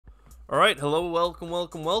All right, hello, welcome,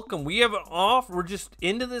 welcome, welcome. We have an offer. We're just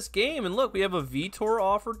into this game, and look, we have a Vitor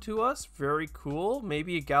offered to us. Very cool.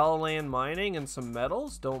 Maybe a Galilean mining and some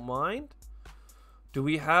metals. Don't mind. Do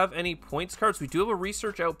we have any points cards? We do have a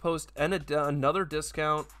research outpost and another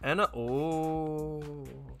discount and a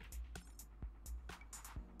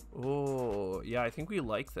oh yeah, I think we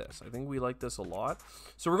like this. I think we like this a lot.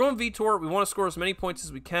 So we're going Vitor. We want to score as many points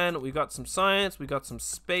as we can. We got some science, we got some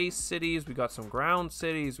space cities, we got some ground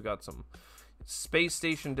cities, we got some space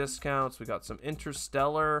station discounts, we got some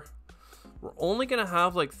interstellar. We're only gonna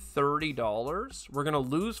have like $30. We're gonna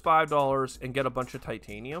lose $5 and get a bunch of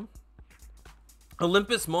titanium.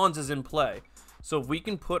 Olympus Mons is in play, so if we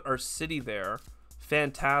can put our city there,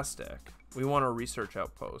 fantastic. We want a research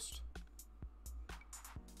outpost.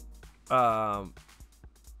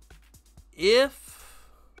 If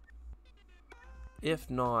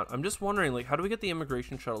not, I'm just wondering, like, how do we get the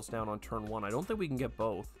immigration shuttles down on turn 1? I don't think we can get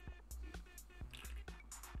both.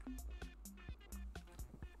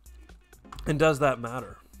 And does that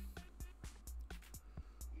matter?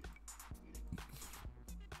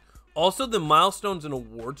 Also, the milestones and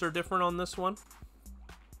awards are different on this one.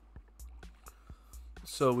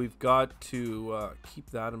 So we've got to keep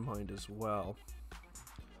that in mind as well.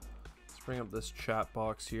 Bring up this chat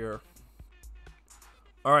box here.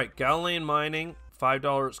 All right, Galilean mining,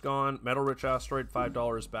 $5 gone. Metal rich asteroid,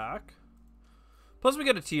 $5 back. Plus we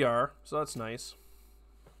get a TR, so that's nice.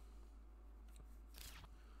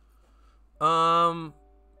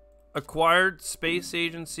 Acquired space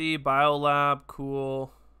agency, biolab,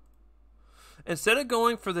 cool. Instead of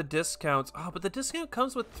going for the discounts, but the discount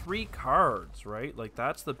comes with 3 cards, right? Like,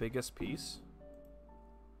 that's the biggest piece.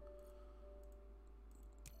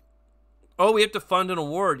 Oh, we have to fund an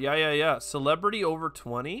award. Yeah. Celebrity over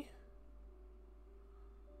 20.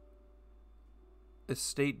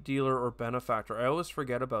 Estate dealer or benefactor. I always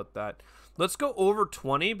forget about that. Let's go over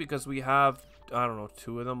 20 because we have, I don't know,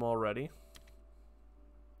 2 of them already.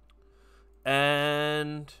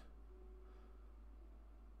 And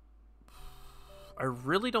I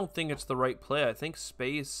really don't think it's the right play. I think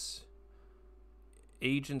space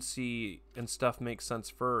agency and stuff makes sense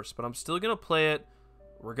first, but I'm still going to play it.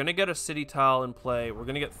 We're going to get a city tile in play. We're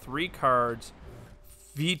going to get 3 cards.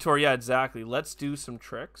 Vitor, yeah, exactly. Let's do some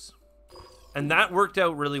tricks. And that worked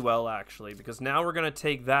out really well, actually, because now we're going to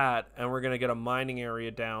take that and we're going to get a mining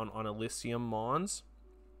area down on Elysium Mons.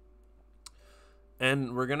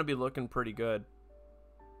 And we're going to be looking pretty good.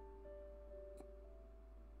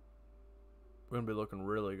 We're going to be looking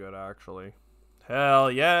really good, actually.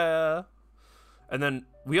 Hell yeah. And then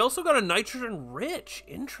we also got a nitrogen rich.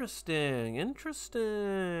 Interesting.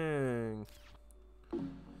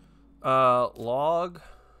 Log.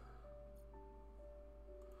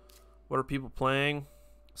 What are people playing?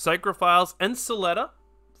 Psychrophiles and Soletta.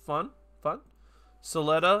 Fun.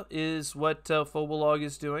 Soletta is what Phobolog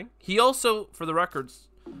is doing. He also, for the records,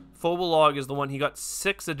 Phobolog is the one, he got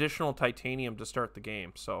 6 additional titanium to start the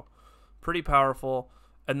game. So, pretty powerful.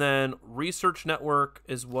 And then Research Network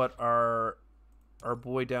is what our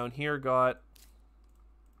boy down here got.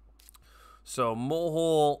 So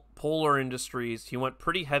Molehole, Polar Industries, he went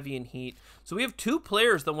pretty heavy in heat. So we have 2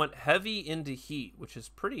 players that went heavy into heat, which is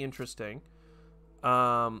pretty interesting.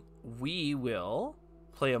 We will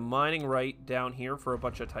play a mining right down here for a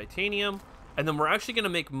bunch of titanium, and then we're actually going to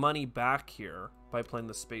make money back here by playing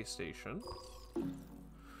the space station.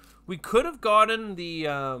 We could have gotten the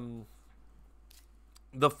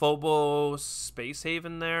Phobos Space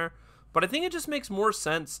Haven there, but I think it just makes more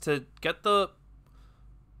sense to get the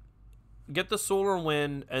solar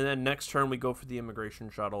wind, and then next turn we go for the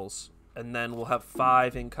immigration shuttles, and then we'll have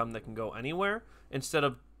 5 income that can go anywhere instead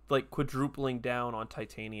of like quadrupling down on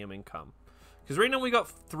titanium income. Because right now we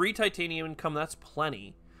got 3 titanium income, that's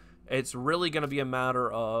plenty. It's really going to be a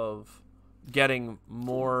matter of getting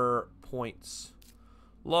more points.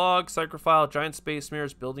 Log, Psychrophile, Giant Space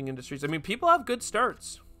Mirrors, Building Industries. I mean, people have good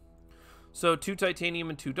starts. So 2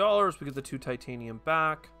 titanium and $2. We get the 2 titanium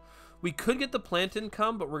back. We could get the plant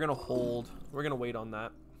income, but we're going to hold. We're going to wait on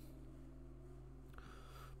that.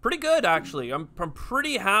 Pretty good, actually. I'm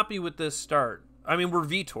pretty happy with this start. I mean, we're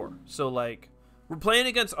Vitor, so, like, we're playing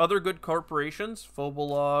against other good corporations,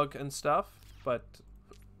 Phobolog and stuff, but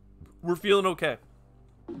we're feeling okay.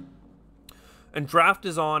 And draft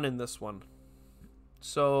is on in this one.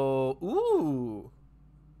 So, ooh.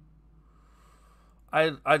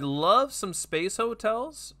 I'd love some space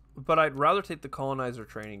hotels, but I'd rather take the colonizer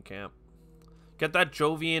training camp. Get that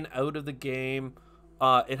Jovian out of the game.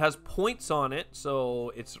 It has points on it,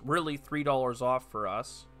 so it's really $3 off for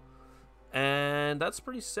us. And that's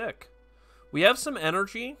pretty sick. We have some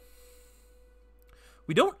energy.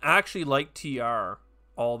 We don't actually like TR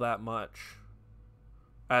all that much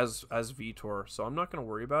as Vitor, so I'm not going to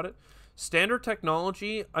worry about it. Standard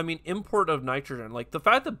technology, I mean, import of nitrogen. Like, the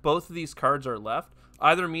fact that both of these cards are left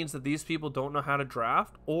either means that these people don't know how to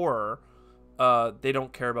draft, or they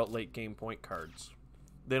don't care about late game point cards.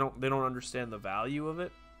 They don't understand the value of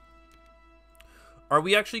it. Are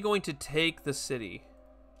we actually going to take the city?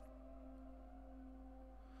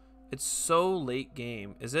 It's so late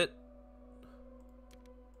game. Is it?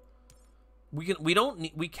 We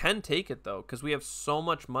can take it though, because we have so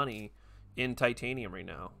much money in titanium right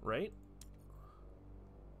now, right?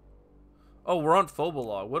 Oh, we're on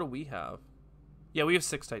Phobolog. What do we have? Yeah, we have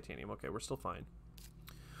 6 titanium. Okay, we're still fine.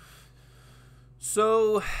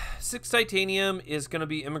 So 6 titanium is going to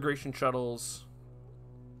be immigration shuttles.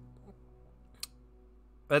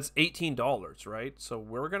 That's $18, right? So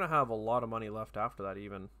we're going to have a lot of money left after that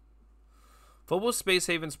even. Phobos Space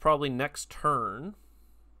Haven's probably next turn.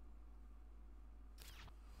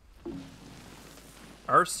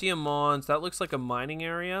 Arcia Mons, that looks like a mining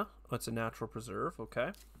area. Oh, it's a natural preserve,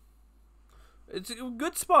 okay. It's a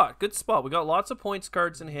good spot, good spot. We got lots of points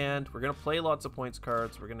cards in hand. We're gonna play lots of points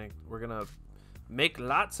cards. We're gonna make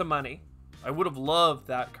lots of money. I would have loved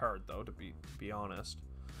that card though, to be honest.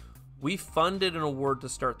 We funded an award to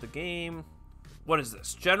start the game. What is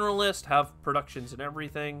this? Generalist, have productions and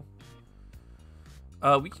everything.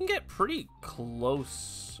 We can get pretty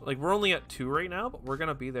close. Like, we're only at 2 right now, but we're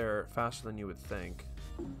gonna be there faster than you would think.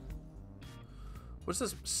 What's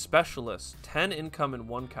this? Specialist. 10 income in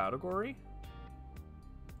 1 category?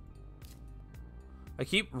 I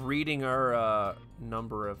keep reading our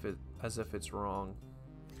number of it as if it's wrong.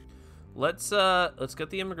 Let's get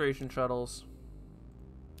the immigration shuttles.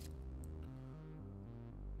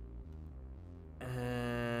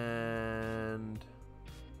 And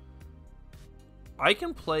I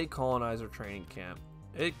can play colonizer training camp.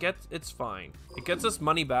 It's fine. It gets us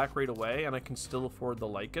money back right away, and I can still afford the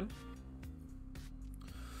lichen.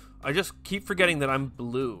 I just keep forgetting that I'm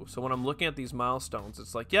blue. So when I'm looking at these milestones,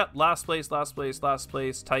 it's like, yep, last place, last place, last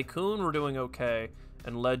place. Tycoon, we're doing okay.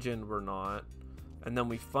 And Legend, we're not. And then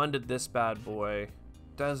we funded this bad boy.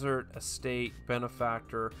 Desert, Estate,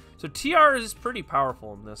 Benefactor. So TR is pretty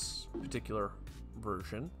powerful in this particular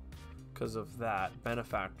version because of that.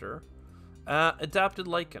 Benefactor. Adapted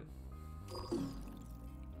Lichen.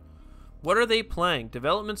 What are they playing?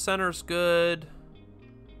 Development Center's good.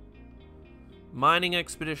 Mining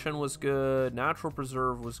Expedition was good. Natural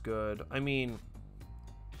Preserve was good. I mean,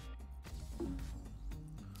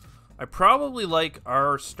 I probably like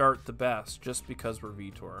our start the best just because we're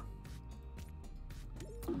Vitor.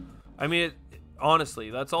 I mean, honestly,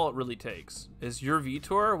 that's all it really takes. Is your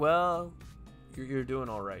Vitor? Well, you're doing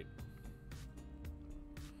all right.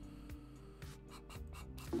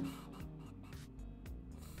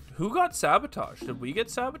 Who got sabotaged? Did we get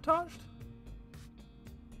sabotaged?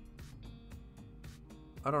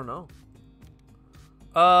 I don't know.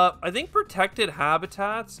 I think protected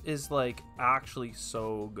habitats is like actually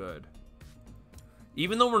so good.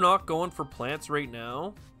 Even though we're not going for plants right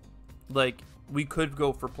now, like we could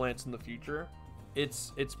go for plants in the future.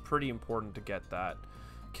 It's pretty important to get that.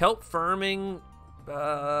 Kelp farming,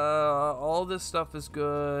 all this stuff is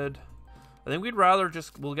good. I think we'd rather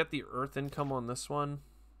we'll get the earth income on this one.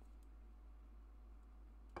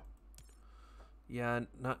 Yeah,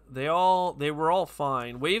 they were all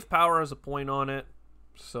fine. Wave power has a point on it,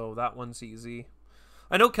 so that one's easy.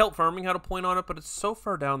 I know kelp farming had a point on it, but it's so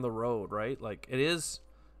far down the road, right? Like, it is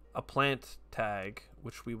a plant tag,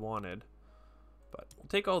 which we wanted. But we'll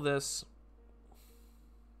take all this.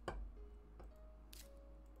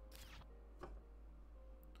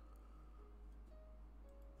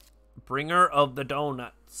 Bringer of the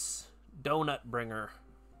donuts. Donut bringer.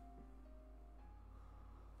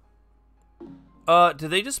 Did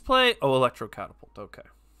they just play? Oh, Electro Catapult. Okay.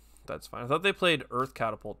 That's fine. I thought they played Earth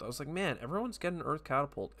Catapult. I was like, man, everyone's getting Earth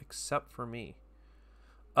Catapult except for me.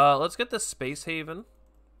 Let's get the Space Haven,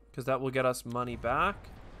 because that will get us money back.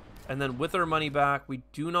 And then with our money back, we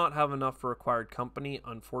do not have enough for acquired company,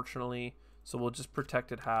 unfortunately. So we'll just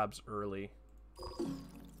protected Habs early.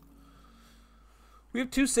 We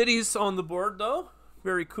have 2 cities on the board, though.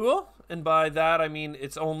 Very cool. And by that, I mean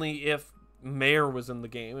it's only if Mayor was in the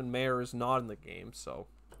game, and Mayor is not in the game, so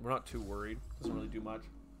we're not too worried. Doesn't really do much.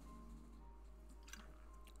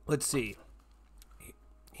 Let's see.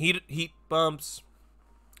 Heat bumps,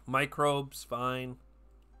 microbes, fine.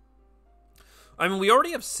 I mean, we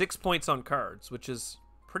already have 6 points on cards, which is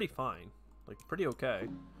pretty fine, like pretty okay.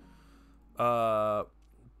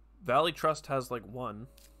 Valley Trust has like 1.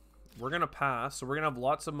 We're gonna pass, so we're gonna have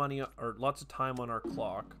lots of money or lots of time on our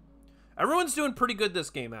clock. Everyone's doing pretty good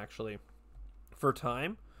this game, actually, for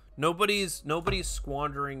time. Nobody's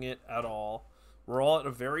squandering it at all. We're all at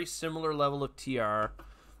a very similar level of TR.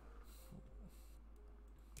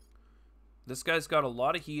 This guy's got a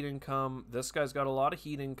lot of heat income. This guy's got a lot of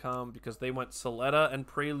heat income because they went Soletta and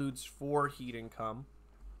Preludes for heat income.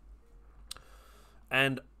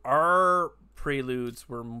 And our Preludes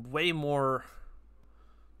were way more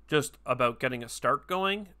just about getting a start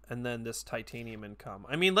going, and then this titanium income.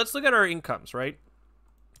 I mean, let's look at our incomes, right?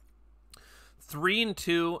 3 and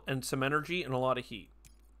 2 and some energy and a lot of heat.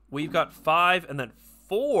 We've got 5 and then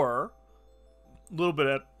 4, a little bit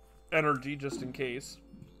of energy just in case.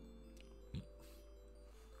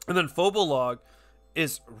 And then Phobolog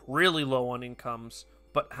is really low on incomes,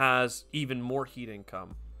 but has even more heat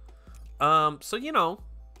income. So, you know,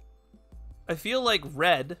 I feel like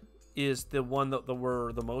red is the one that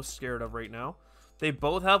we're the most scared of right now. They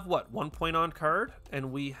both have, what, 1 point on card?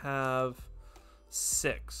 And we have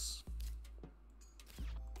 6.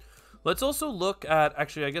 Let's also look at,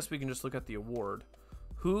 actually, I guess we can just look at the award.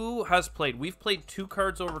 Who has played? We've played 2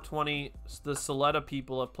 cards over 20. The Soletta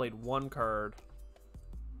people have played 1 card,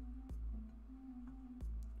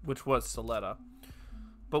 which was Soletta.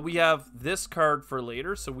 But we have this card for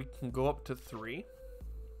later, so we can go up to 3.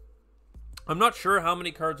 I'm not sure how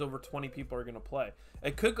many cards over 20 people are going to play.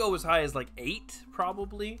 It could go as high as like 8,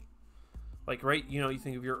 probably. Like, right, you know, you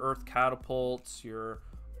think of your Earth Catapults, your,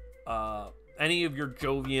 any of your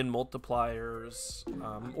Jovian multipliers,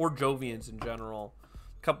 or Jovians in general.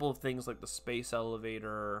 A couple of things like the Space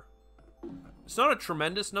Elevator. It's not a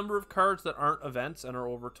tremendous number of cards that aren't events and are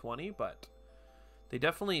over 20, but they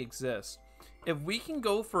definitely exist. If we can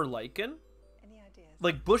go for Lycan,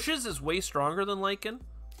 like Bushes is way stronger than Lycan,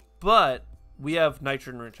 but we have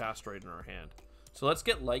Nitrogen-rich Asteroid in our hand. So let's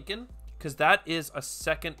get Lycan, because that is a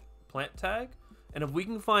second plant tag. And if we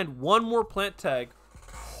can find 1 more plant tag,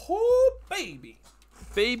 oh baby,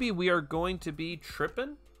 baby, we are going to be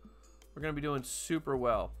tripping. We're going to be doing super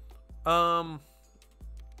well. A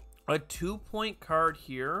 2-point card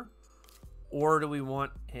here, or do we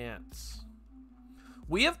want ants?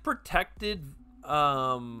 We have protected, we've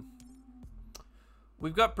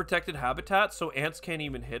got protected habitat, so ants can't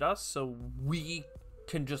even hit us, so we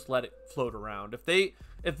can just let it float around.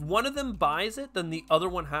 If one of them buys it, then the other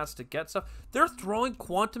one has to get stuff. They're throwing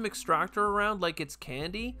Quantum Extractor around like it's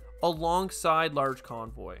candy alongside Large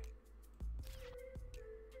Convoy.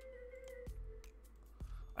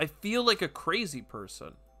 I feel like a crazy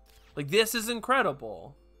person. Like, this is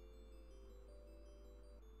incredible.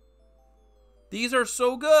 These are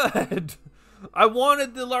so good. I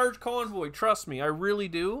wanted the Large Convoy. Trust me, I really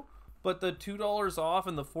do. But the $2 off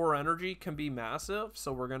and the 4 energy can be massive.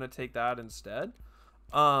 So we're going to take that instead.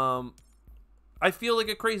 I feel like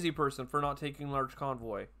a crazy person for not taking Large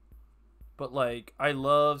Convoy. But, like, I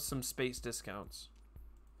love some space discounts.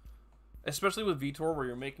 Especially with Vitor, where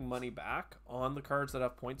you're making money back on the cards that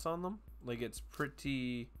have points on them. Like, it's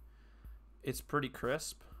pretty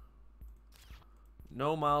crisp.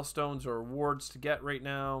 No milestones or awards to get right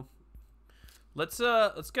now. Let's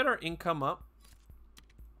get our income up.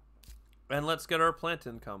 And let's get our plant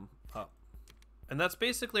income up. And that's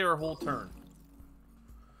basically our whole turn.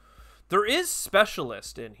 There is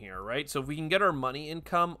specialist in here, right? So if we can get our money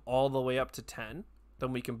income all the way up to 10,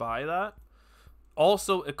 then we can buy that.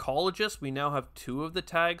 Also, ecologist, we now have 2 of the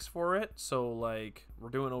tags for it. So, like, we're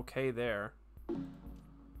doing okay there.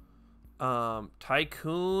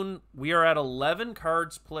 Tycoon, we are at 11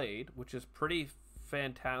 cards played, which is pretty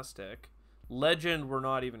fantastic. Legend, we're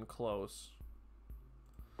not even close.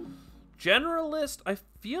 Generalist,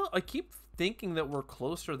 I keep thinking that we're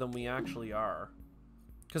closer than we actually are.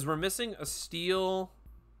 Because we're missing a steel.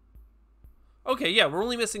 Okay, yeah, we're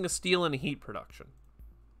only missing a steel and a heat production.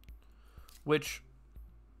 Which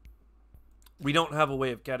we don't have a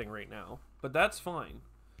way of getting right now. But that's fine.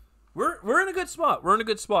 We're in a good spot. We're in a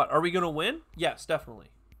good spot. Are we going to win? Yes, definitely.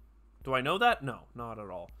 Do I know that? No, not at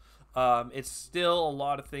all. It's still a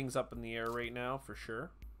lot of things up in the air right now, for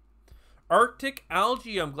sure. Arctic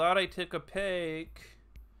Algae, I'm glad I took a pick.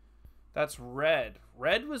 That's red.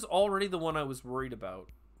 Red was already the one I was worried about.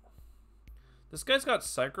 This guy's got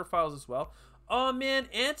Psychrophiles as well. Oh, man,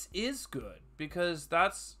 Ants is good, because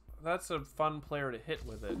that's a fun player to hit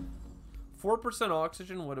with it. 4%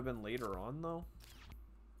 oxygen would have been later on, though.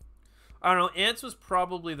 I don't know. Ants was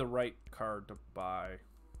probably the right card to buy.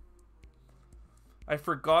 I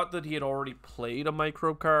forgot that he had already played a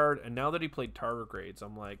micro card, and now that he played tardigrades,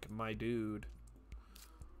 I'm like, my dude.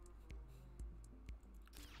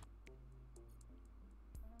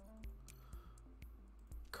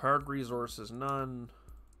 Card resources, none.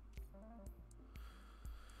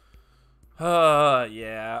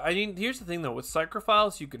 Yeah. I mean, here's the thing though. With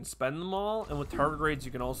Psychrophiles, you can spend them all, and with target raids,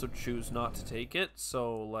 you can also choose not to take it.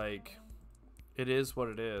 So, like, it is what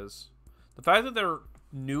it is. The fact that they're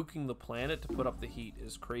nuking the planet to put up the heat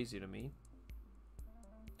is crazy to me.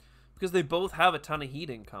 Because they both have a ton of heat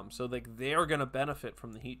income, so like they're gonna benefit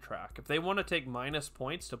from the heat track. If they want to take minus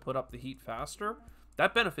points to put up the heat faster,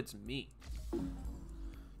 that benefits me.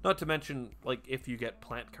 Not to mention, like, if you get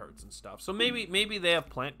plant cards and stuff. So maybe they have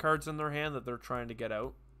plant cards in their hand that they're trying to get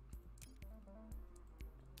out.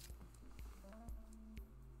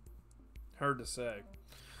 Hard to say.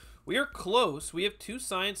 We are close. We have 2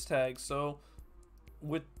 science tags, so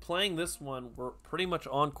with playing this one, we're pretty much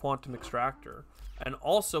on Quantum Extractor. And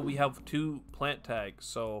also, we have 2 plant tags,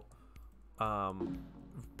 so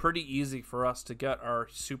pretty easy for us to get our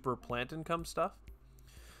super plant income stuff.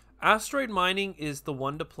 Asteroid mining is the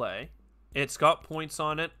one to play. It's got points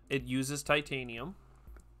on it. It uses titanium.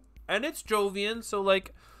 And it's Jovian, so,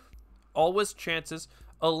 like, always chances.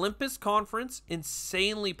 Olympus Conference,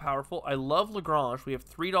 insanely powerful. I love Lagrange. We have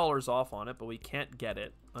 $3 off on it, but we can't get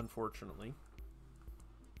it, unfortunately,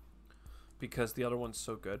 because the other one's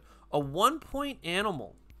so good. A 1-point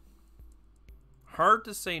animal. Hard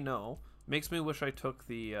to say no. Makes me wish I took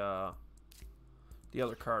the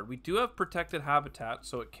other card. We do have protected habitat,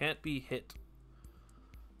 so it can't be hit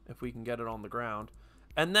if we can get it on the ground.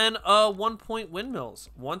 And then 1-point windmills.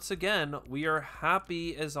 Once again, we are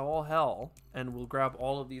happy as all hell, and we'll grab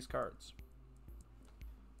all of these cards.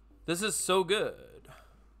 This is so good.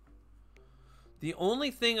 The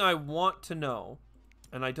only thing I want to know,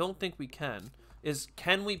 and I don't think we can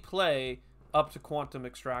we play up to Quantum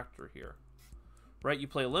Extractor here? Right, you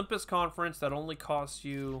play Olympus Conference, that only costs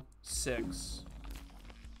you 6.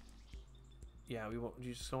 Yeah,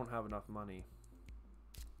 you just don't have enough money.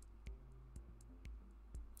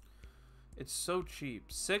 It's so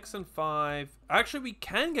cheap. 6 and 5. Actually, we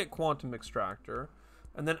can get Quantum Extractor.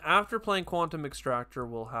 And then after playing Quantum Extractor,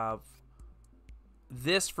 we'll have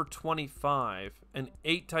this for 25. And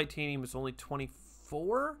 8 titanium is only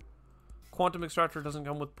 24? Quantum Extractor doesn't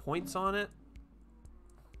come with points on it.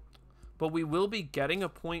 But we will be getting a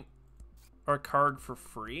point or card for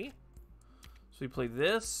free. So we play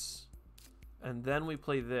this. And then we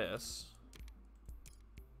play this.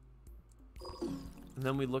 And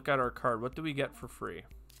then we look at our card. What do we get for free?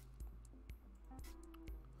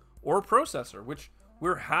 Or processor, which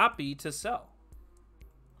we're happy to sell.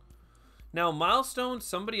 Now, milestone,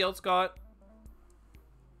 somebody else got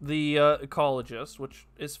the ecologist, which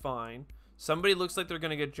is fine. Somebody looks like they're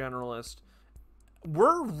going to get generalist.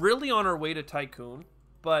 We're really on our way to tycoon,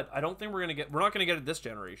 but I don't think we're not going to get it this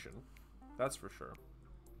generation. That's for sure.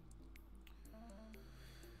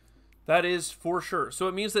 That is for sure. So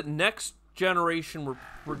it means that next generation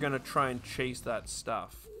we're going to try and chase that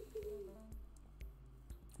stuff.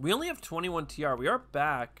 We only have 21 TR. We are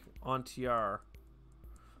back on TR.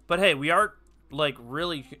 But hey, we are like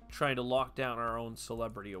really trying to lock down our own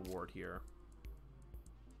celebrity award here.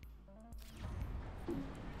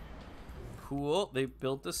 Cool. They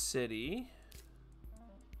built the city.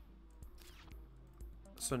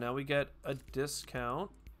 So now we get a discount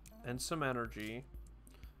and some energy.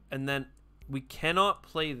 And then we cannot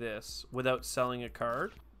play this without selling a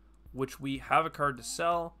card, which we have a card to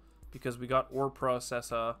sell because we got ore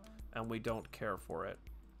processor and we don't care for it.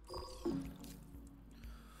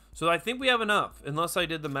 So I think we have enough, unless I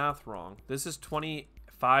did the math wrong. This is $25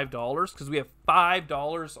 because we have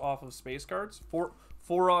 $5 off of space cards,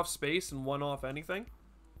 four off space and 1 off anything.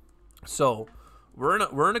 So we're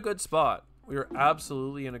in a good spot. We are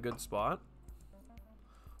absolutely in a good spot.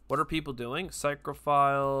 What are people doing?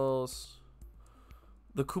 Psychrophiles.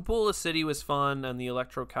 The Cupola City was fun, and the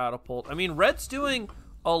Electro Catapult. I mean, Red's doing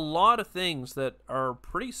a lot of things that are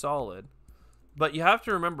pretty solid. But you have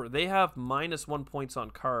to remember, they have -1 points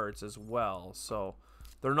on cards as well. So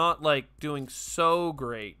they're not, like, doing so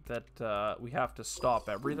great that we have to stop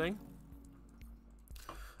everything.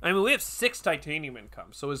 I mean, we have 6 titanium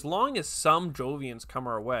income. So as long as some Jovians come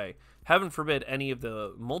our way, heaven forbid any of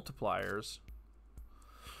the multipliers.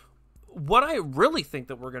 What I really think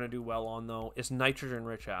that we're going to do well on, though, is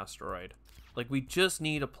nitrogen-rich asteroid. Like, we just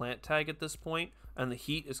need a plant tag at this point, and the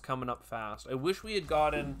heat is coming up fast. I wish we had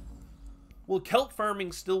gotten... Well, kelp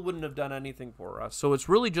farming still wouldn't have done anything for us, so it's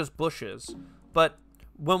really just bushes. But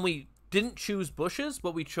when we didn't choose bushes,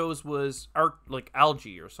 what we chose was like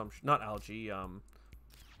algae or some... Not algae,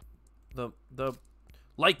 the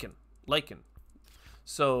lichen.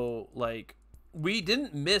 So, like... We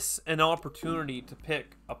didn't miss an opportunity to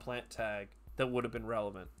pick a plant tag that would have been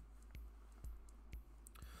relevant.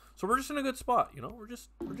 So we're just in a good spot, you know? We're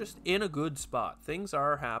just in a good spot. Things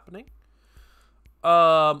are happening.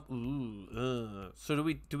 So do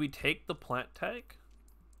we take the plant tag?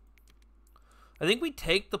 I think we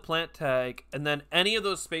take the plant tag, and then any of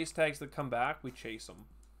those space tags that come back, we chase them.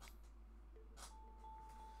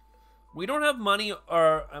 We don't have money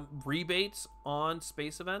or rebates on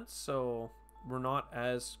space events, so we're not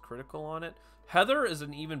as critical on it. Heather is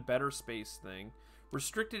an even better space thing.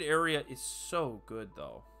 Restricted area is so good,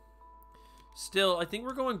 though. Still, I think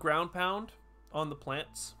we're going ground pound on the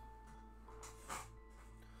plants.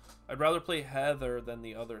 I'd rather play Heather than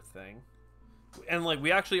the other thing. And, like,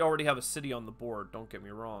 we actually already have a city on the board, don't get me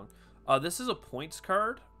wrong. This is a points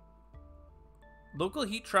card. Local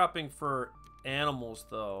heat trapping for animals,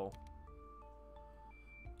 though,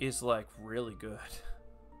 is, like, really good.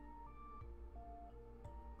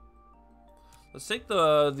 Let's take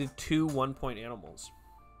the 2 1-point animals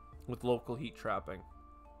with local heat trapping.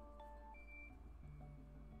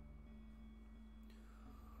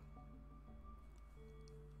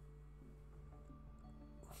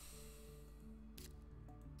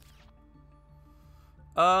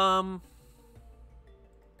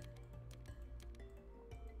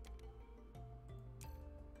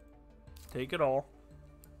 Take it all.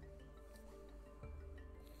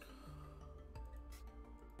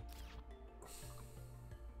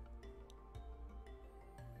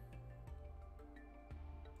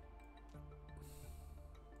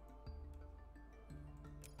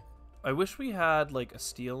 I wish we had like a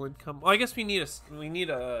steel income. Well, I guess we need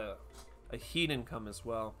a heat income as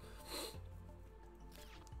well.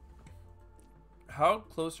 How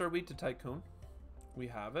close are we to Tycoon? We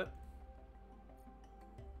have it.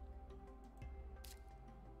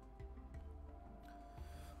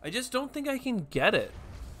 I just don't think I can get it.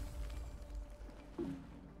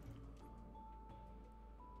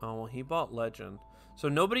 Oh, well, he bought Legend. So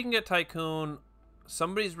nobody can get Tycoon.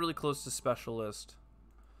 Somebody's really close to Specialist.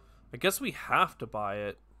 I guess we have to buy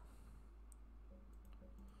it.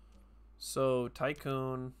 So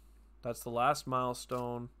Tycoon, that's the last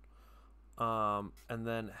milestone. And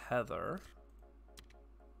then Heather.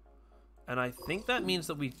 And I think that means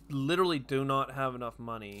that we literally do not have enough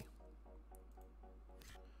money.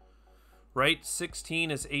 Right? 16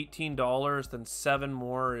 is $18, then 7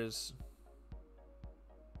 more is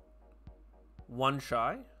 1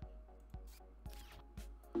 shy.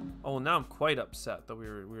 Oh, now I'm quite upset that we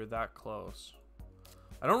were that close.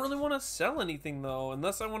 I don't really want to sell anything though,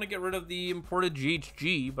 unless I want to get rid of the imported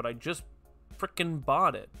GHG, but I just freaking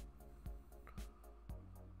bought it.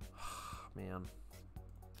 Man.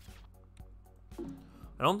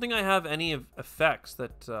 I don't think I have any effects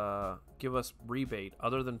that give us rebate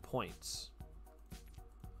other than points.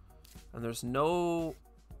 And there's no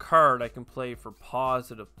card I can play for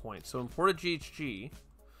positive points. So imported GHG.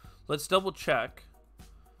 Let's double check.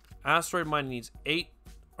 Asteroid mine needs 8,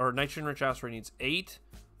 or nitrogen rich asteroid needs 8.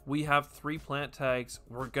 We have 3 plant tags.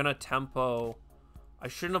 We're gonna tempo. I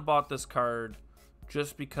shouldn't have bought this card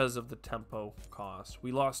just because of the tempo cost.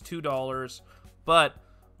 We lost $2, but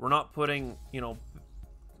we're not putting, you know,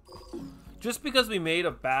 just because we made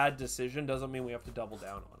a bad decision doesn't mean we have to double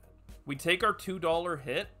down on it. We take our $2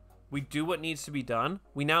 hit, we do what needs to be done.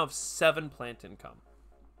 We now have 7 plant income.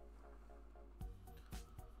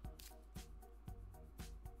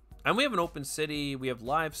 And we have an open city, we have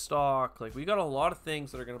livestock, like we got a lot of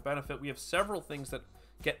things that are going to benefit. We have several things that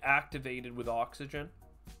get activated with oxygen.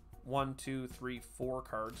 1, 2, 3, 4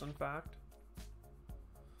 cards, in fact.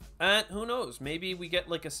 And who knows, maybe we get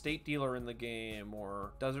like a state dealer in the game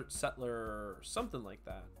or desert settler or something like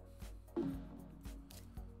that.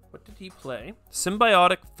 What did he play?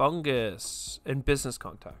 Symbiotic fungus and business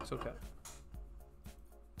contacts. Okay.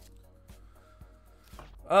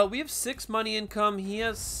 We have 6 money income. He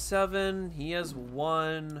has 7. He has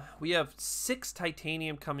 1. We have 6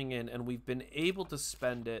 titanium coming in, and we've been able to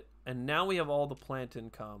spend it. And now we have all the plant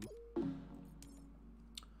income.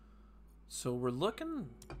 So we're looking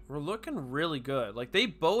really good. Like they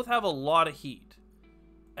both have a lot of heat,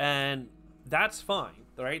 and that's fine,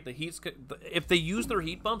 right? The heat's if they use their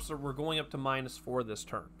heat bumps, we're going up to -4 this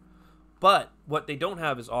turn. But what they don't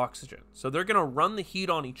have is oxygen, so they're gonna run the heat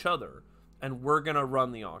on each other. And we're going to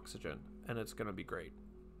run the oxygen. And it's going to be great.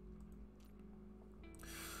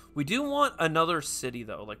 We do want another city,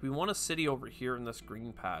 though. Like, we want a city over here in this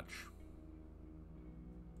green patch.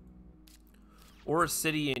 Or a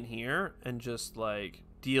city in here. And just, like,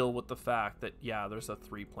 deal with the fact that, yeah, there's a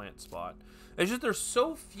 3-plant spot. It's just there's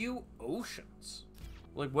so few oceans.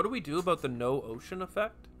 Like, what do we do about the no ocean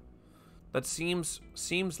effect? That seems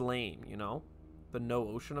lame, you know? The no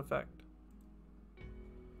ocean effect.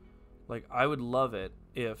 Like, I would love it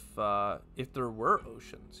if there were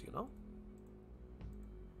oceans, you know?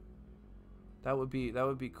 That would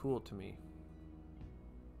be cool to me.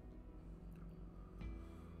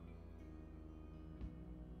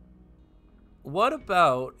 What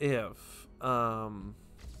about if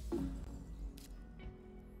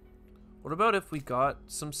what about if we got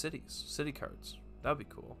some city cards? That'd be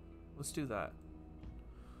cool. Let's do that.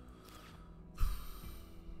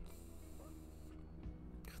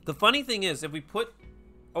 The funny thing is, if we put...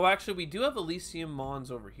 Oh, actually, we do have Elysium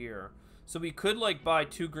Mons over here. So we could, like, buy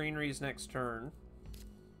 2 greeneries next turn.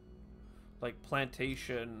 Like,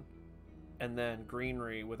 plantation, and then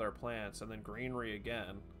greenery with our plants, and then greenery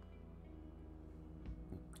again.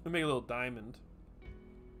 We make a little diamond.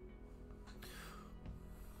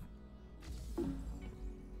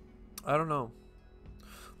 I don't know.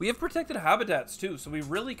 We have protected habitats, too, so we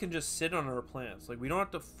really can just sit on our plants. Like, we don't have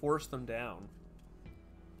to force them down.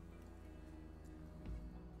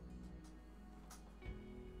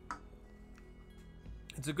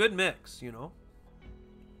 It's a good mix, you know?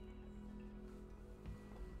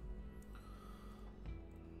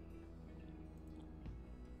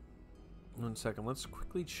 One second, let's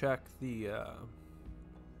quickly check the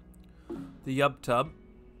Yub Tub.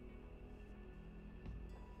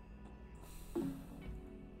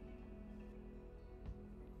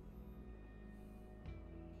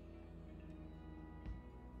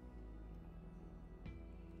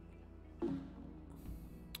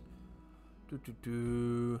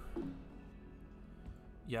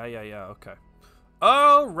 Yeah, okay.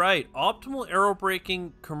 Oh, right. Optimal arrow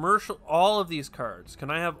breaking, commercial, all of these cards.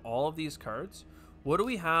 Can I have all of these cards? What do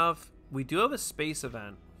we have? We do have a space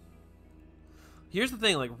event. Here's the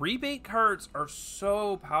thing, like, rebate cards are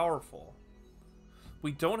so powerful.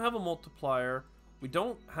 We don't have a multiplier. We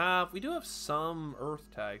do have some earth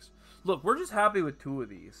tags. Look, we're just happy with 2 of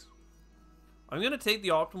these. I'm going to take the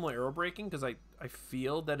optimal arrow breaking because I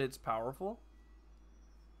feel that it's powerful.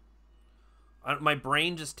 My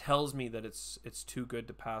brain just tells me that it's too good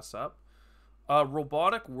to pass up.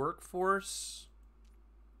 Robotic workforce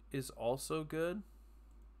is also good.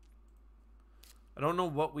 I don't know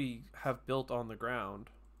what we have built on the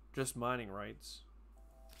ground. Just mining rights.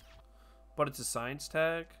 But it's a science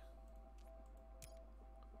tag.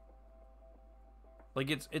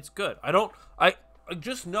 Like, it's good. I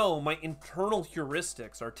just know my internal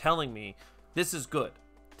heuristics are telling me this is good.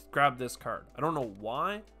 Grab this card. I don't know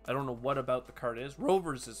why. I don't know what about the card is.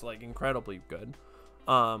 Rovers is, like, incredibly good.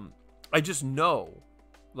 I just know,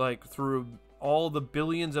 like, through all the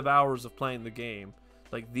billions of hours of playing the game,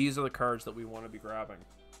 like, these are the cards that we want to be grabbing.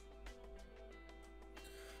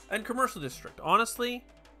 And Commercial District. Honestly,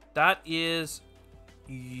 that is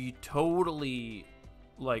totally,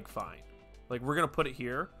 like, fine. Like, we're going to put it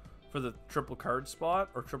here for the triple card spot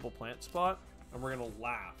or triple plant spot, and we're going to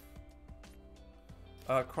laugh.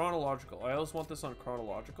 Chronological. I always want this on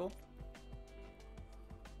chronological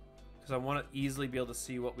because I want to easily be able to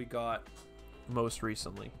see what we got most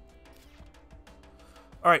recently.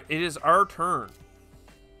 All right, it is our turn.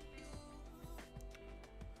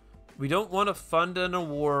 We don't want to fund an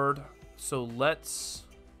award, so let's...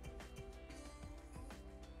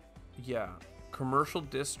 Yeah, Commercial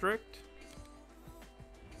District.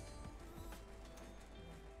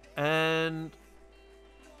 And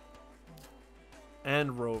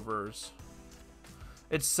Rovers.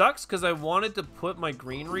 It sucks because I wanted to put my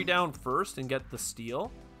greenery down first and get the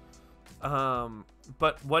steel.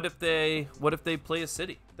 But what if they play a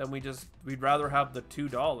city? Then we'd rather have the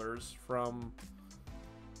 $2 from,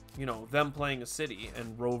 you know, them playing a city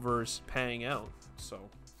and Rovers paying out. So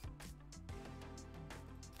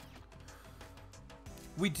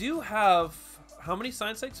we do have how many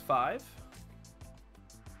science sites? 5.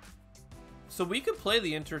 So we could play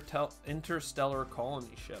the interstellar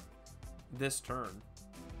colony ship this turn.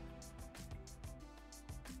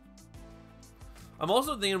 I'm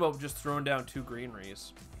also thinking about just throwing down 2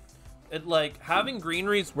 greeneries. Having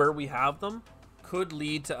greeneries where we have them could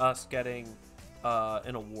lead to us getting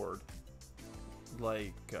an award,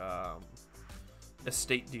 like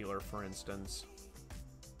estate dealer, for instance.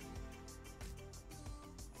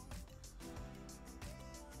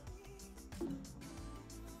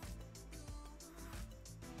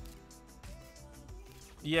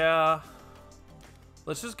 Yeah,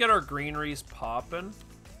 let's just get our greeneries popping,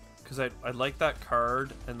 because I like that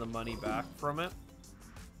card and the money back from it.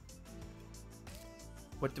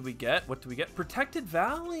 What do we get? What do we get? Protected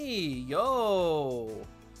Valley! Yo!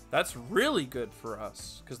 That's really good for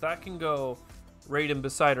us, because that can go right in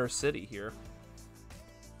beside our city here.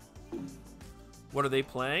 What are they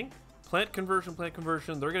playing? Plant conversion, plant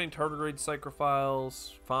conversion. They're getting tardigrade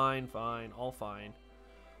psychrophiles. Fine, fine, all fine.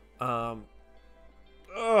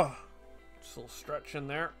 Ugh. Just a little stretch in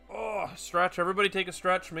there. Oh, stretch. Everybody take a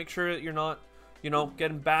stretch. Make sure that you're not, you know,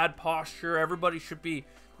 getting bad posture. Everybody should be,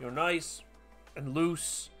 you know, nice and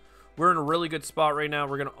loose. We're in a really good spot right now.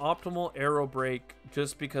 We're going to optimal arrow break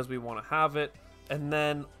just because we want to have it. And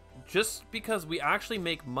then just because we actually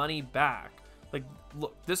make money back. Like,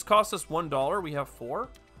 look, this cost us $1. We have 4.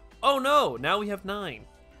 Oh, no. Now we have 9.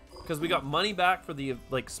 Because we got money back for the,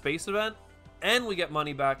 like, space event. And we get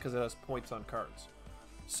money back because it has points on cards.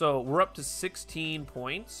 So we're up to 16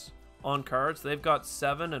 points on cards. They've got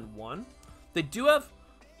 7 and 1. They do have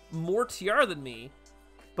more TR than me.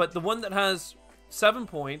 But the one that has 7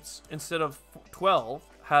 points instead of 12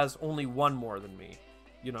 has only 1 more than me,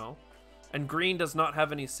 you know? And green does not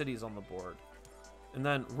have any cities on the board. And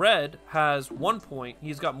then red has 1 point.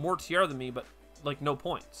 He's got more TR than me, but like no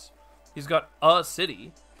points. He's got a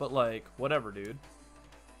city, but like whatever, dude.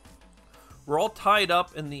 We're all tied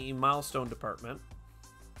up in the milestone department.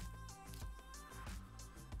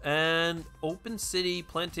 And open city,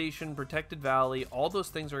 plantation, protected valley, all those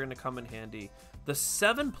things are going to come in handy. The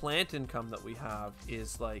 7 plant income that we have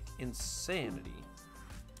is like insanity.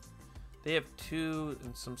 They have 2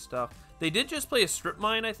 and some stuff. They did just play a strip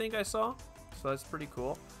mine, I think I saw. So that's pretty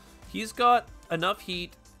cool. He's got enough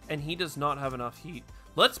heat, and he does not have enough heat.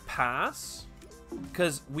 Let's pass,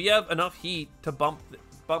 because we have enough heat to bump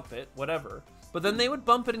it, whatever. But then they would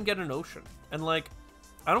bump it and get an ocean. And like,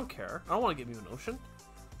 I don't care. I don't want to give you an ocean.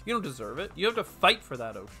 You don't deserve it. You have to fight for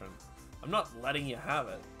that ocean. I'm not letting you have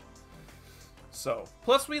it. So,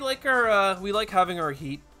 plus we like our, we like having our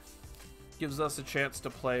heat. Gives us a chance to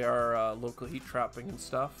play our local heat trapping and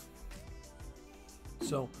stuff.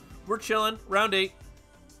 So, we're chilling. Round 8.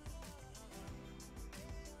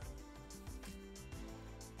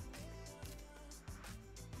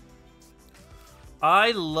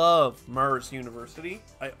 I love Mars University.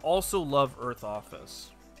 I also love Earth Office.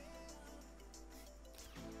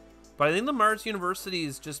 But I think the Mars University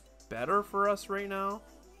is just better for us right now.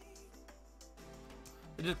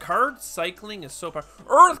 The card cycling is so powerful.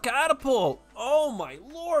 Earth Catapult! Oh my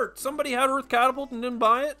lord! Somebody had Earth Catapult and didn't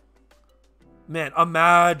buy it? Man,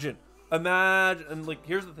 imagine. Imagine. And like,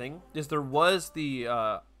 here's the thing. Is there was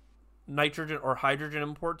the nitrogen or hydrogen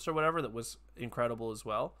imports or whatever that was incredible as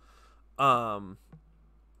well. I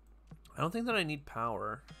don't think that I need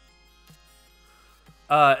power.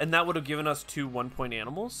 And that would have given us 2 1-point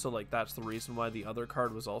animals. So like, that's the reason why the other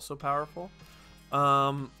card was also powerful.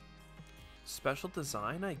 Special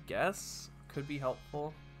design, I guess, could be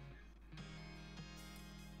helpful.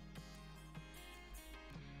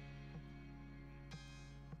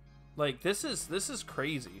 Like, this is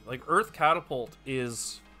crazy. Like, Earth Catapult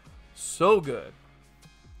is so good.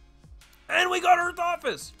 And we got Earth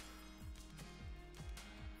Office!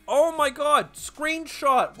 Oh my god,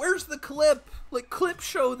 screenshot! Where's the clip? Like, clip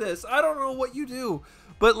show this. I don't know what you do.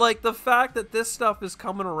 But, like, the fact that this stuff is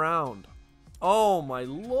coming around. Oh my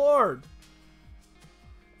lord.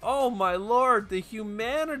 Oh my lord, the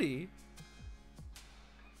humanity.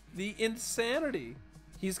 The insanity.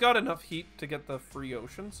 He's got enough heat to get the free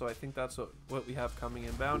ocean, so I think that's what we have coming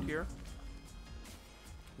inbound here.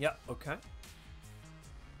 Yeah, okay.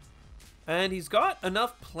 And he's got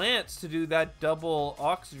enough plants to do that double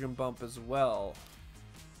oxygen bump as well.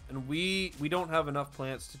 And we don't have enough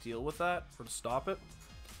plants to deal with that, or to stop it.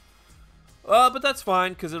 But that's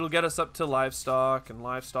fine, because it'll get us up to livestock, and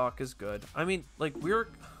livestock is good. I mean, like, we're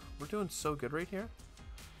doing so good right here.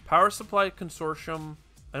 Power supply consortium.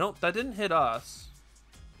 That didn't hit us.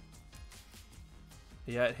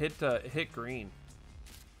 Yeah, it hit green.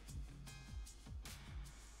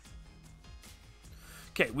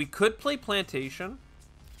 Okay, we could play plantation.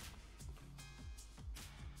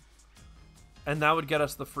 And that would get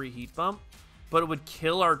us the free heat bump. But it would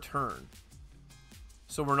kill our turn.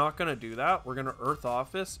 So we're not going to do that. We're going to Earth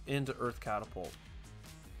Office into Earth Catapult.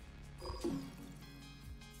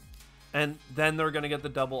 And then they're going to get the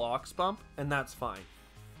double Ox bump. And that's fine.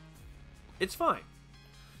 It's fine.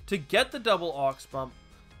 To get the double Ox bump,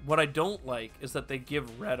 what I don't like is that they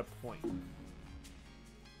give red a point.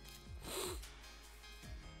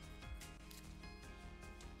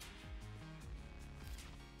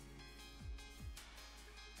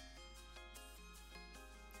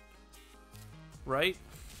 Right?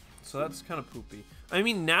 So that's kind of poopy. I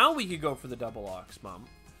mean, now we could go for the double Ox bump.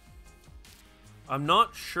 I'm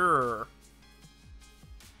not sure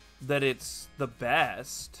that it's the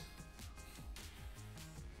best.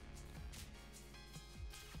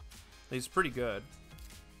 He's pretty good.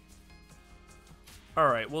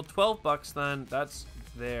 Alright, well, 12 bucks then. That's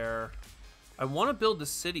there. I want to build the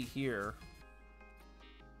city here.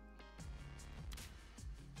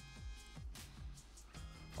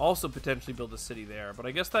 Also potentially build a city there, but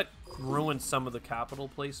I guess that ruins some of the capital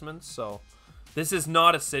placements, so this is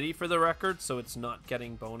not a city for the record, so it's not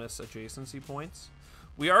getting bonus adjacency points.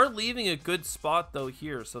 We are leaving a good spot though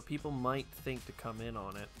here, so people might think to come in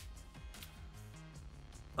on it.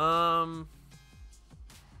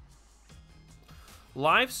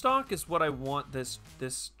 Livestock is what I want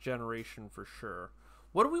this generation for sure.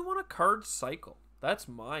 What do we want a card cycle? That's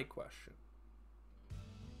my question.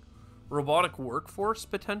 Robotic workforce,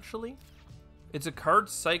 potentially? It's a card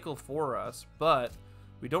cycle for us, but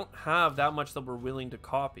we don't have that much that we're willing to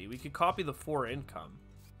copy. We could copy the 4 income.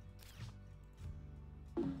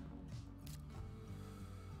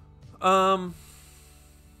 Log,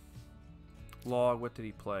 what did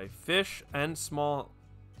he play? Fish and small...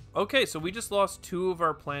 Okay, so we just lost 2 of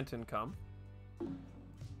our plant income.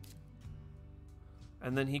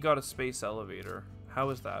 And then he got a space elevator. How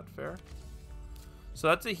is that fair? So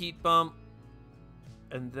that's a heat bump.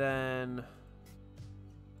 And then...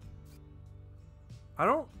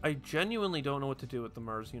 I genuinely don't know what to do with the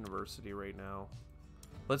Mars University right now.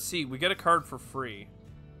 Let's see, we get a card for free.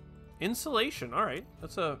 Insulation, alright.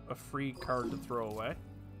 That's a free card to throw away.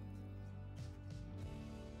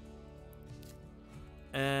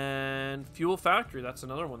 And Fuel Factory, that's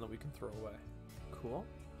another one that we can throw away. Cool.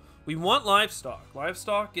 We want Livestock.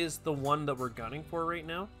 Livestock is the one that we're gunning for right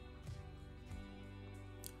now.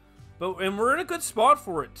 And we're in a good spot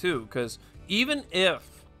for it too, because even if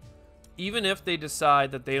they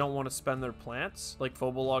decide that they don't want to spend their plants, like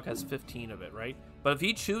Phobolog has 15 of it, right? But if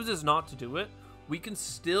he chooses not to do it, we can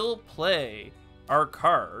still play our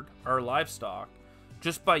card, our Livestock,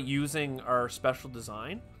 just by using our special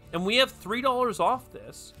design. And we have $3 off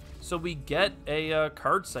this, so we get a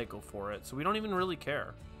card cycle for it. So we don't even really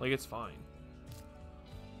care. Like, it's fine.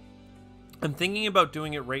 I'm thinking about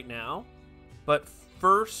doing it right now, but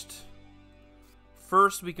first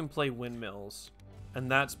we can play Windmills,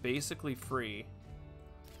 and that's basically free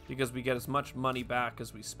because we get as much money back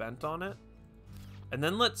as we spent on it. And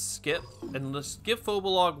then let's skip, and let's give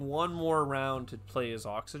Phobolog one more round to play his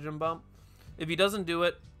oxygen bump. If he doesn't do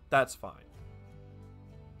it, that's fine.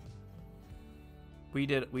 We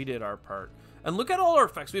did our part. And look at all our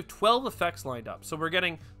effects. We have 12 effects lined up. So we're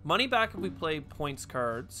getting money back if we play points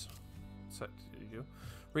cards. So,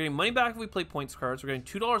 we're getting money back if we play points cards. We're getting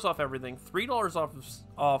 $2 off everything, $3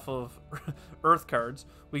 off of Earth cards.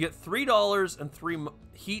 We get $3 and 3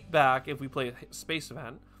 heat back if we play a space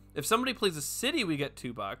event. If somebody plays a city, we get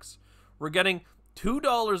 $2. We're getting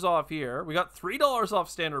 $2 off here. We got $3 off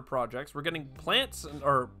standard projects. We're getting plants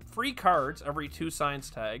or free cards every 2 science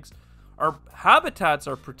tags. Our habitats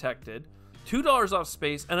are protected. $2 off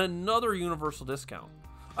space and another universal discount.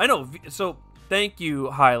 I know. So thank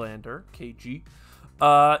you, Highlander KG.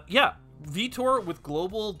 Yeah, Vitor with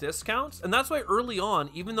global discounts, and that's why early on,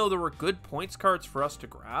 even though there were good points cards for us to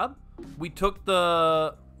grab, we took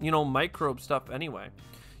the microbe stuff anyway.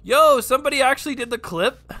 Yo, somebody actually did the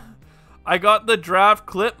clip. I got the draft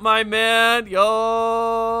clip, my man.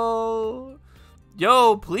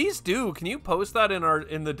 Yo, please do. Can you post that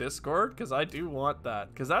in the Discord? Because I do want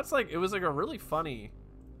that. Because that's it was like a really funny.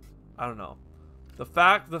 I don't know. The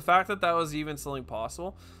fact that was even something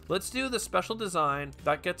possible. Let's do the special design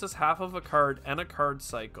that gets us half of a card and a card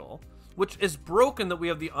cycle, which is broken that we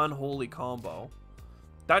have the unholy combo.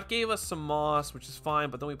 That gave us some moss, which is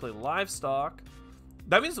fine. But then we play livestock.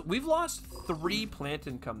 That means we've lost 3 plant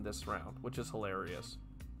income this round, which is hilarious.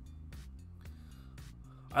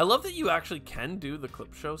 I love that you actually can do the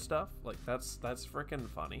clip show stuff. Like, that's freaking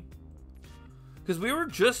funny. Because we were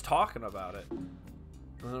just talking about it.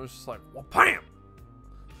 And it was just like, well, bam!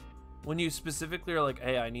 When you specifically are like,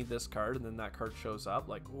 hey, I need this card, and then that card shows up,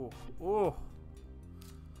 like, ooh.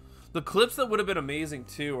 The clips that would have been amazing,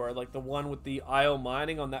 too, are like the one with the IO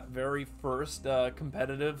mining on that very first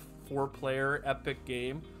competitive 4-player epic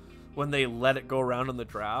game when they let it go around in the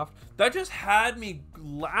draft. That just had me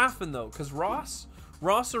laughing, though, because Ross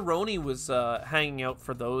Aroni was hanging out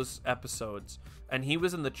for those episodes, and he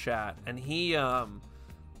was in the chat, and he,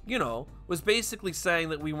 was basically saying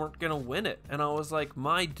that we weren't going to win it. And I was like,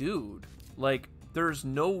 my dude, like, there's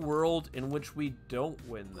no world in which we don't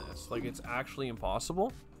win this. Like, it's actually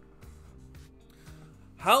impossible.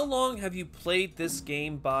 How long have you played this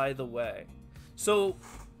game, by the way? So,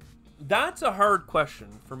 that's a hard question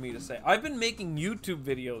for me to say. I've been making YouTube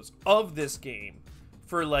videos of this game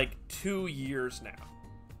for like 2 years now.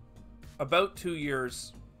 About 2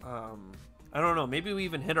 years. I don't know. Maybe we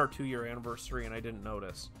even hit our 2-year anniversary and I didn't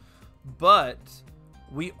notice. But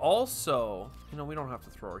we also, we don't have to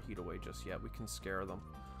throw our heat away just yet. We can scare them.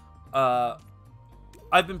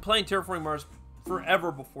 I've been playing Terraforming Mars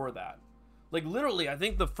forever before that. Like literally, I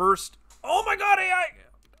think the first. Oh my god, AI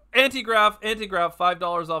anti-grav,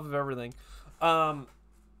 $5 off of everything.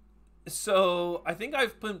 So I think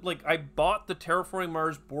I've been like I bought the Terraforming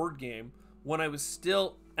Mars board game when I was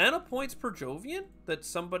still and a points per Jovian that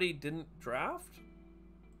somebody didn't draft.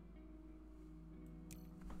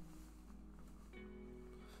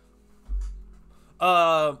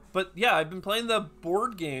 But yeah, I've been playing the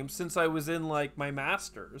board game since I was in like my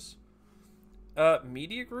masters.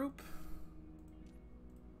 Media group.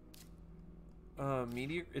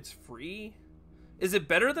 Media, it's free. Is it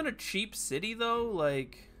better than a cheap city though?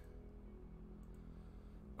 Like,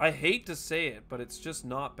 I hate to say it, but it's just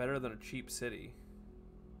not better than a cheap city.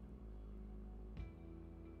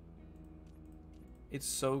 It's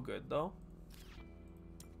so good though.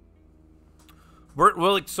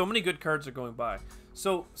 Well, like so many good cards are going by.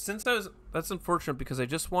 So since that's unfortunate because I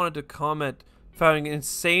just wanted to comment, found an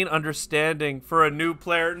insane understanding for a new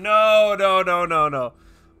player. No.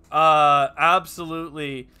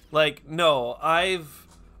 Absolutely. Like, no,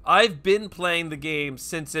 I've been playing the game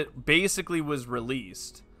since it basically was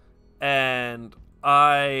released. And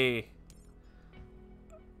I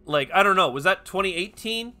don't know, was that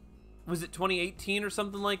 2018? Was it 2018 or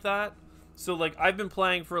something like that? So like I've been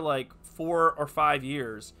playing for like 4 or 5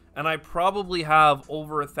 years, and I probably have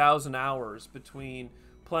over 1,000 hours between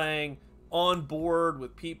playing on board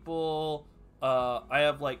with people. I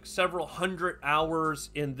have like several hundred hours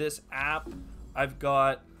in this app. I've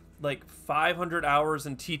got like 500 hours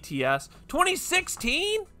in TTS.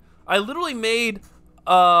 2016? I literally made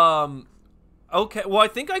okay, well I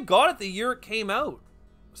think I got it the year it came out.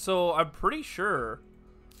 So I'm pretty sure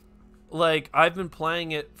like I've been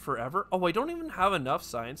playing it forever. Oh, I don't even have enough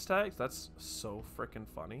science tags. That's so freaking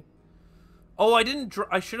funny. Oh,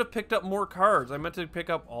 I should have picked up more cards. I meant to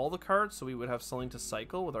pick up all the cards so we would have something to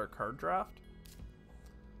cycle with our card draft.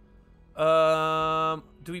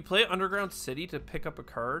 Do we play Underground City to pick up a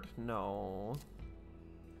card? No.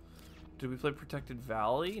 Do we play Protected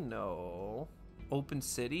Valley? No. Open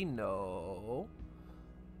City? No.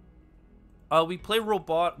 We play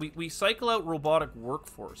we cycle out Robotic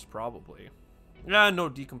Workforce, probably. Yeah, no,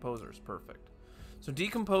 Decomposers. Perfect. So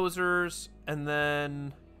Decomposers, and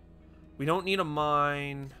then we don't need a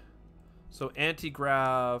mine. So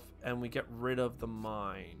Anti-Grav, and we get rid of the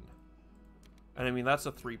mine. And I mean, that's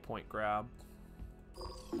a 3-point grab.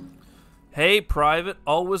 Hey, Private,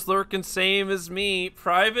 always lurking, same as me.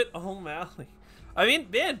 Private O'Malley. I mean,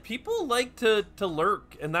 man, people like to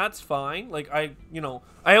lurk, and that's fine. Like, I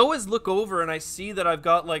always look over and I see that I've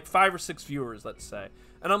got like 5 or 6 viewers, let's say.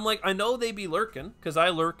 And I'm like, I know they be lurking, because I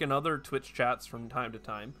lurk in other Twitch chats from time to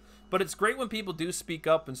time. But it's great when people do speak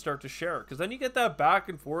up and start to share, because then you get that back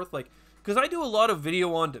and forth, like, because I do a lot of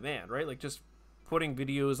video on demand, right? Like, just putting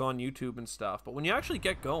videos on YouTube and stuff. But when you actually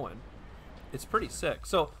get going, it's pretty sick.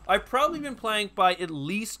 So I've probably been playing by at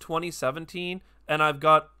least 2017, and I've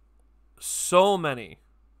got so many.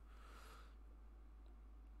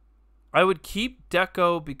 I would keep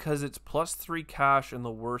Deco because it's +3 cash in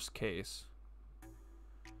the worst case.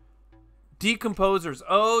 Decomposers.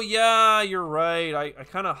 Oh yeah, you're right. I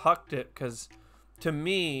kind of hucked it because to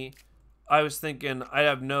me, I was thinking I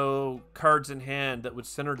have no cards in hand that would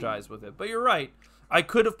synergize with it. But you're right. I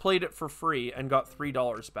could have played it for free and got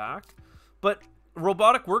 $3 back. But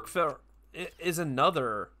Robotic Workfare is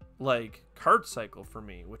another like card cycle for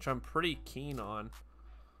me, which I'm pretty keen on.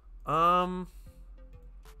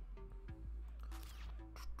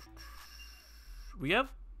 We have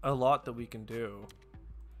a lot that we can do.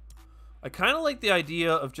 I kind of like the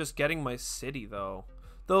idea of just getting my city though.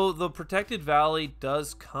 Though the Protected Valley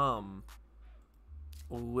does come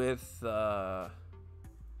with the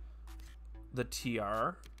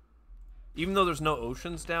TR. Even though there's no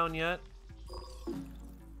oceans down yet.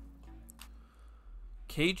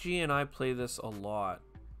 KG and I play this a lot.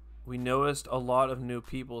 We noticed a lot of new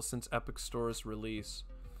people since Epic Store's release.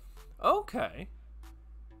 Okay.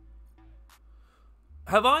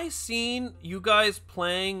 Have I seen you guys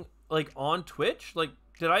playing like on Twitch? Like,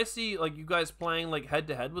 did I see like you guys playing like head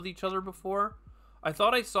to head with each other before? I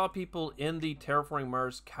thought I saw people in the Terraforming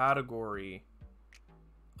Mars category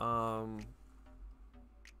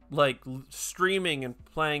like streaming and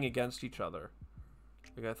playing against each other.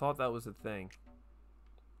 Like, I thought that was a thing.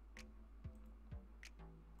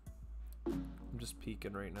 I'm just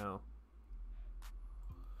peeking right now.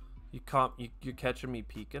 You're catching me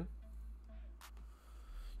peeking?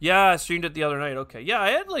 Yeah, I streamed it the other night. Okay. Yeah, I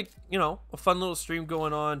had like, you know, a fun little stream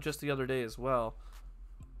going on just the other day as well.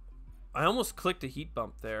 I almost clicked a heat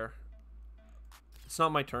bump there. It's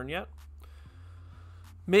not my turn yet.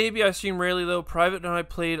 Maybe I stream rarely though. Private and I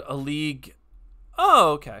played a league.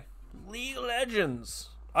 Oh, okay. League of Legends.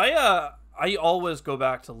 I always go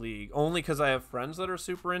back to League only because I have friends that are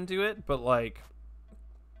super into it. But like,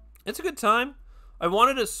 it's a good time. I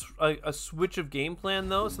wanted a switch of game plan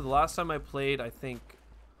though. So the last time I played, I think,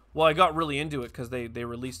 well, I got really into it because they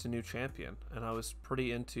released a new champion, and I was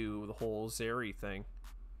pretty into the whole Zeri thing.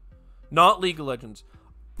 Not League of Legends.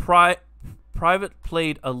 Private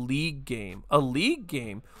played a League game. A League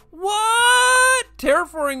game? What?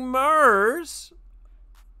 Terraforming Mars?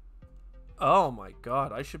 Oh my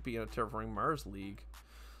god, I should be in a Terraforming Mars League.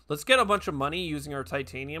 Let's get a bunch of money using our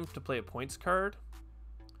titanium to play a points card.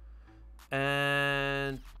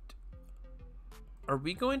 And are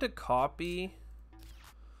we going to copy?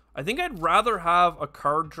 I think I'd rather have a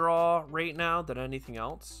card draw right now than anything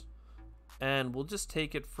else. And we'll just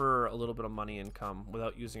take it for a little bit of money income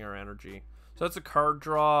without using our energy. So that's a card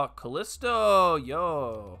draw. Callisto,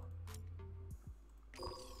 yo.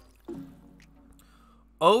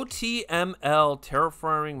 OTML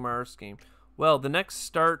Terraforming Mars game. Well, the next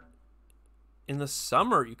start in the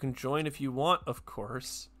summer. You can join if you want, of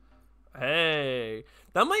course. Hey,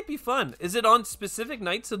 that might be fun. Is it on specific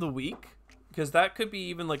nights of the week? Because that could be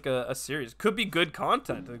even like a series. Could be good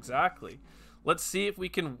content, exactly. Let's see if we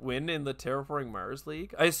can win in the Terraforming Mars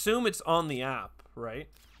League. I assume it's on the app, right?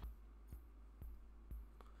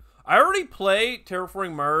 I already play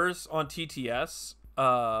Terraforming Mars on TTS.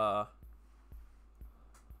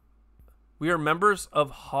 We are members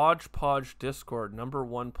of Hodgepodge Discord,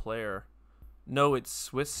 #1 player. No, it's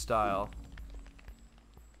Swiss style.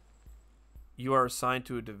 You are assigned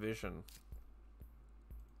to a division.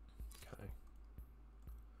 Okay.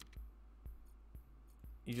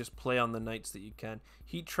 You just play on the nights that you can.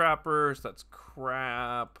 Heat trappers, that's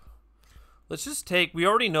crap. Let's just take, we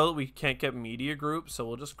already know that we can't get media groups, so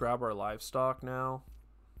we'll just grab our livestock now.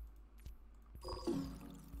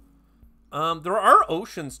 There are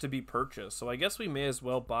oceans to be purchased, so I guess we may as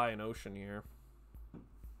well buy an ocean here.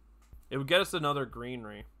 It would get us another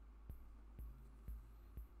greenery.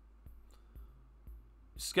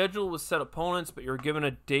 Schedule with set opponents, but you're given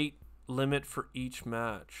a date limit for each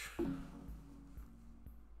match.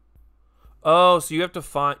 Oh, so you have to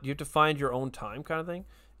find your own time kind of thing?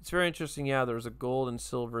 It's very interesting. Yeah, there's a gold and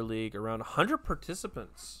silver league, around 100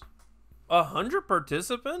 participants. 100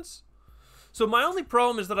 participants? So my only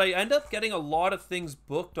problem is that I end up getting a lot of things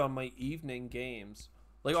booked on my evening games.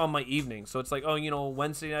 Like on my evening. So it's like, oh, you know,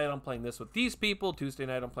 Wednesday night I'm playing this with these people. Tuesday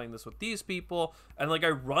night I'm playing this with these people. And like I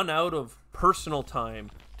run out of personal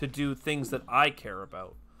time to do things that I care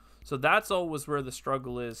about. So that's always where the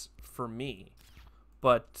struggle is for me.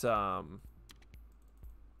 But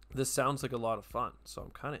this sounds like a lot of fun. So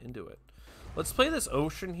I'm kind of into it. Let's play this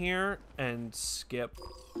ocean here and skip.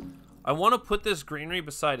 I want to put this greenery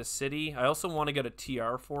beside a city. I also want to get a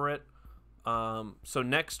TR for it. So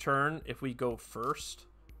next turn, if we go first,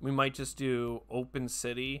 we might just do open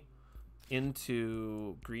city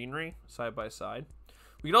into greenery side by side.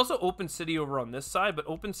 We could also open city over on this side, but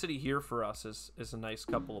open city here for us is a nice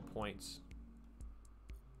couple of points.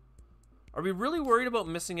 Are we really worried about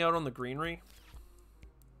missing out on the greenery?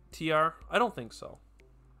 TR? I don't think so.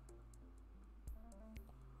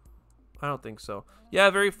 I don't think so. Yeah,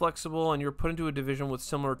 very flexible, and you're put into a division with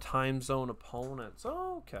similar time zone opponents.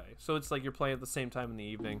 Oh, okay. So it's like you're playing at the same time in the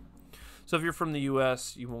evening. So if you're from the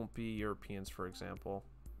US, you won't be Europeans, for example.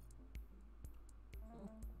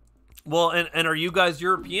 Well, and are you guys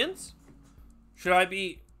Europeans? Should I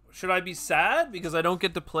be sad because I don't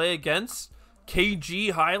get to play against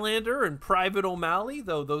KG Highlander and Private O'Malley?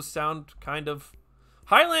 Though those sound kind of...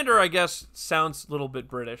 Highlander, I guess, sounds a little bit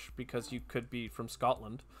British because you could be from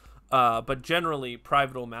Scotland. But generally,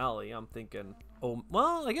 Private O'Malley, I'm thinking, oh,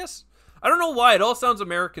 well, I guess, I don't know why, it all sounds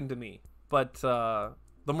American to me, but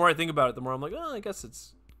the more I think about it, the more I'm like, oh, I guess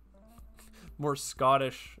it's more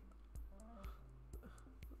Scottish.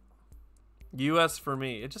 US for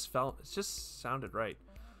me, it just sounded right.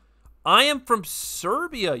 I am from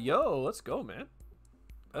Serbia, yo, let's go, man.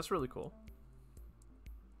 That's really cool.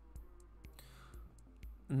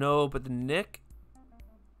 No, but the Nick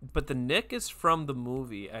is from the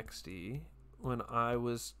movie XD. When I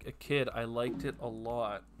was a kid, I liked it a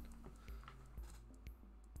lot.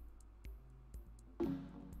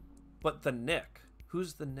 But the Nick.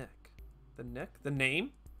 Who's the Nick? The Nick? The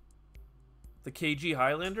name? The KG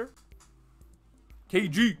Highlander?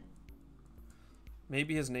 KG!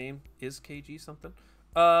 Maybe his name is KG something.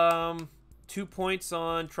 2 points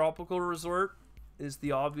on Tropical Resort is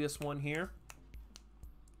the obvious one here.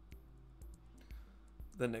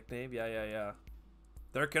 The nickname, yeah.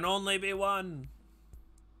 There can only be one.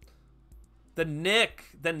 The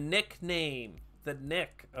nickname, the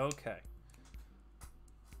Nick. Okay.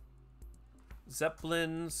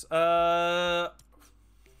 Zeppelins. Sorry,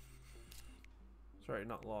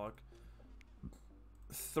 not log.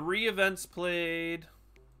 3 events played.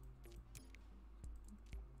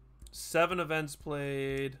 7 events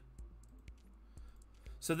played.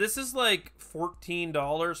 So this is like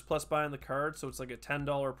 $14 plus buying the card, so it's like a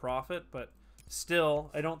 $10 profit, but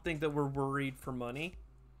still, I don't think that we're worried for money.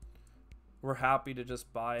 We're happy to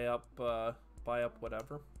just buy up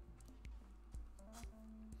whatever.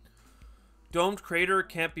 Domed Crater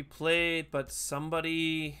can't be played, but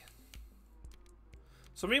somebody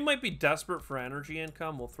might be desperate for energy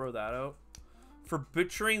income. We'll throw that out. For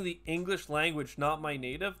butchering the English language, not my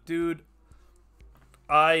native, dude.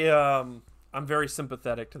 I'm very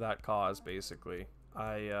sympathetic to that cause. Basically,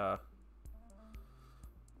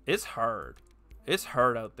 it's hard. It's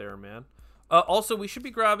hard out there, man. Also, we should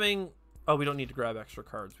be grabbing. Oh, we don't need to grab extra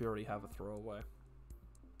cards. We already have a throwaway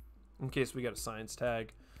in case we get a science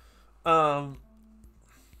tag. Okay,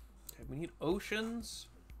 we need oceans.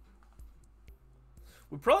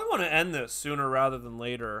 We probably want to end this sooner rather than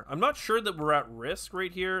later. I'm not sure that we're at risk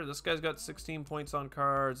right here. This guy's got 16 points on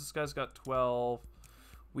cards. This guy's got 12.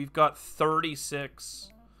 We've got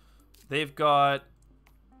 36. They've got,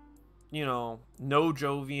 you know, no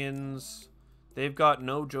Jovians. They've got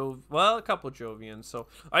no well, a couple of Jovians. So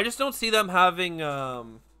I just don't see them having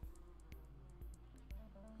a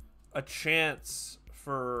chance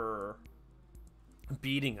for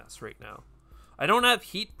beating us right now. I don't have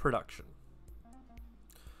heat production.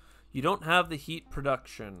 You don't have the heat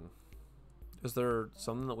production. Is there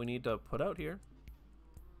something that we need to put out here?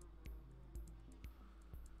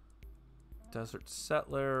 Desert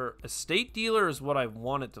Settler. Estate Dealer is what I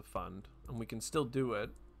wanted to fund, and we can still do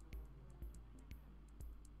it.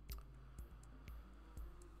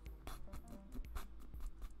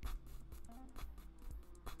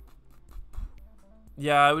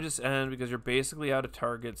 Yeah, I would just end because you're basically out of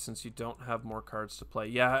targets since you don't have more cards to play.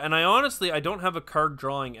 Yeah, and I don't have a card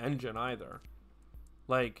drawing engine either.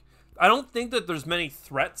 Like, I don't think that there's many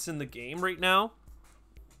threats in the game right now.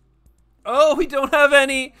 Oh, we don't have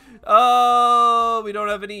any. Oh, we don't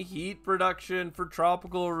have any heat production for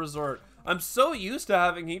Tropical Resort. I'm so used to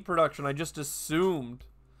having heat production, I just assumed.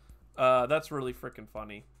 That's really freaking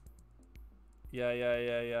funny.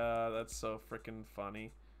 Yeah. That's so freaking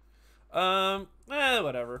funny.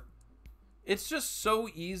 Whatever. It's just so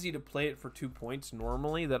easy to play it for 2 points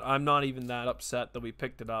normally that I'm not even that upset that we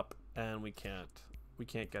picked it up and we can't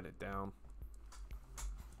get it down.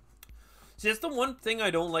 See, that's the one thing I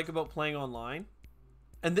don't like about playing online.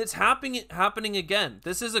 And it's happening again.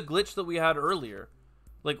 This is a glitch that we had earlier.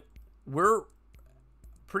 Like, we're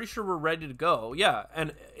pretty sure we're ready to go. Yeah,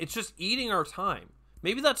 and it's just eating our time.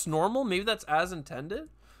 Maybe that's normal. Maybe that's as intended.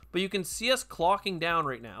 But you can see us clocking down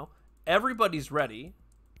right now. Everybody's ready.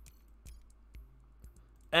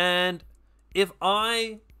 And if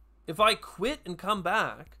I quit and come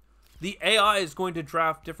back, the AI is going to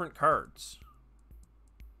draft different cards.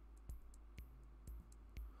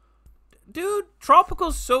 Dude,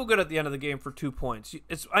 Tropical's so good at the end of the game for 2 points.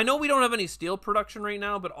 I know we don't have any steel production right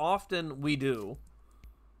now, but often we do.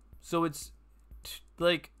 So it's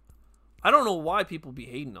like, I don't know why people be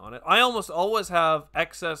hating on it. I almost always have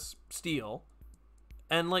excess steel.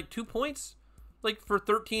 And like 2 points, like for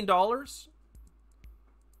 $13,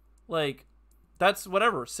 like that's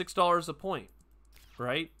whatever, $6 a point,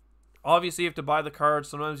 right? Obviously you have to buy the cards.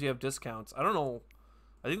 Sometimes you have discounts. I don't know.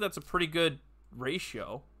 I think that's a pretty good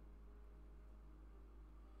ratio.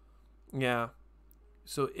 Yeah.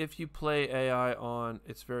 So if you play AI on,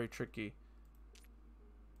 it's very tricky.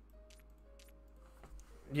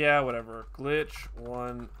 Yeah, whatever. Glitch,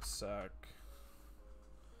 1 sec.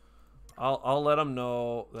 I'll let them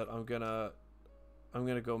know that I'm gonna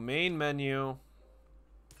go main menu.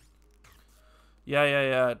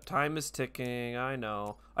 Yeah. Time is ticking. I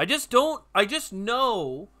know. I just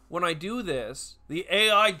know when I do this, the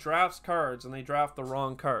AI drafts cards and they draft the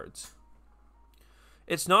wrong cards.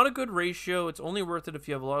 It's not a good ratio. It's only worth it if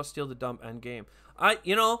you have a lot of steel to dump end game. I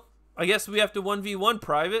guess we have to 1v1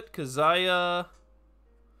 private because I'm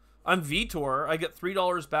Vitor. I get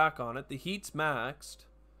 $3 back on it. The heat's maxed.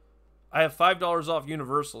 I have $5 off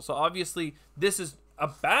Universal. So obviously this is a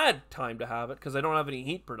bad time to have it because I don't have any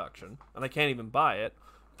heat production and I can't even buy it.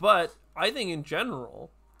 But I think in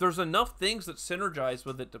general, there's enough things that synergize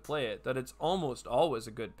with it to play it that it's almost always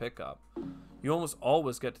a good pickup. You almost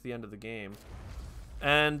always get to the end of the game.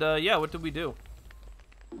 And yeah, what did we do?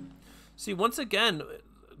 See, once again,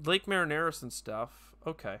 Lake Marineris and stuff.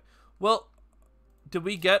 Okay. Well, did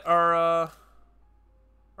we get our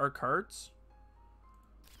cards?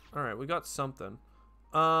 All right, we got something.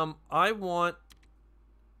 I want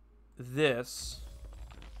this.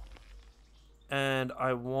 And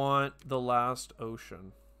I want the last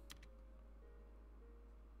ocean.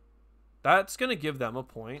 That's going to give them a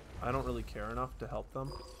point. I don't really care enough to help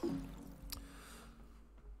them.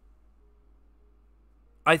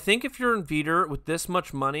 I think if you're in Vitor with this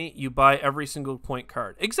much money, you buy every single point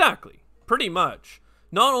card. Exactly. Pretty much.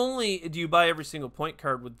 Not only do you buy every single point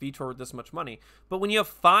card with Vitor with this much money, but when you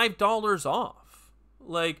have $5 off,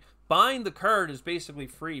 like, buying the card is basically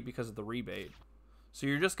free because of the rebate. So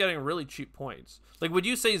you're just getting really cheap points. Like, would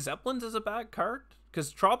you say Zeppelins is a bad card?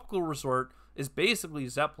 Because Tropical Resort is basically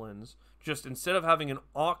Zeppelins. Just instead of having an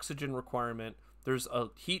oxygen requirement, there's a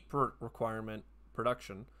heat requirement,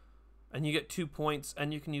 production. And you get 2 points,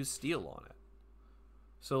 and you can use steel on it.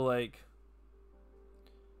 So, like,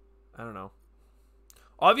 I don't know.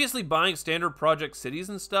 Obviously, buying standard project cities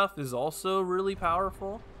and stuff is also really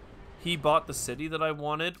powerful. He bought the city that I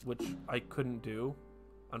wanted, which I couldn't do,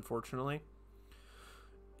 unfortunately.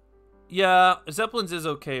 Yeah, Zeppelins is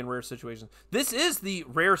okay in rare situations. This is the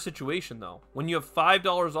rare situation, though. When you have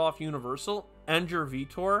 $5 off Universal, and your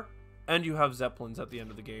Vitor, and you have Zeppelins at the end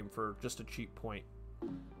of the game for just a cheap point.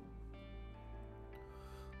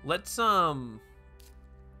 Let's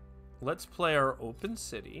play our open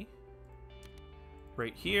city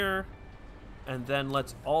right here, and then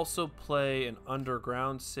let's also play an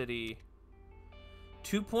underground city.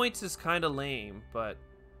 2 points is kind of lame, but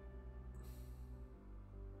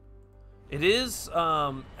it is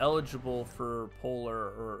eligible for polar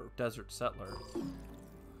or desert settler.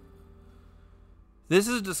 This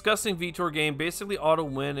is a disgusting Vitor game. Basically auto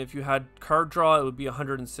win. If you had card draw, it would be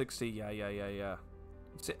 160. Yeah.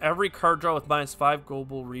 So every card draw with -5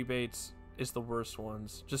 global rebates is the worst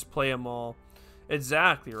ones. Just play them all.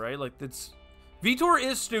 Exactly, right? Like, it's Vitor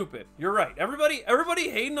is stupid. You're right. Everybody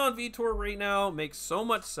hating on Vitor right now makes so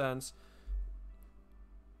much sense.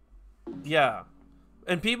 Yeah.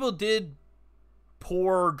 And people did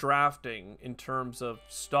poor drafting in terms of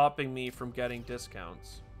stopping me from getting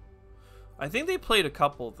discounts. I think they played a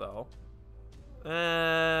couple, though.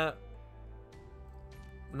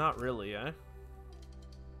 Not really, eh?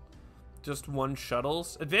 Just one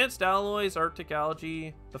shuttles. Advanced alloys, Arctic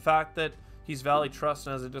algae. The fact that he's Valley Trust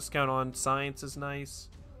and has a discount on science is nice.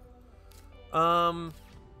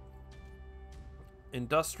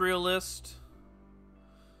 Industrialist.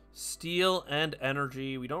 Steel and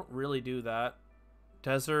energy. We don't really do that.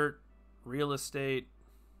 Desert. Real estate.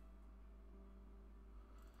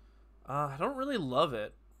 I don't really love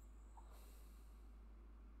it.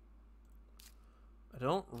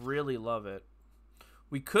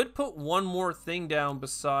 We could put one more thing down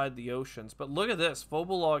beside the oceans, but look at this.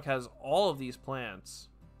 Phobolog has all of these plants.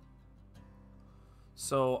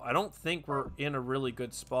 So I don't think we're in a really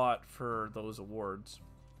good spot for those awards.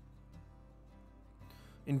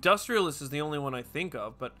 Industrialist is the only one I think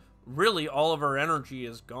of, but really all of our energy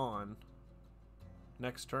is gone.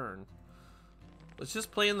 Next turn. Let's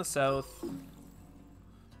just play in the south.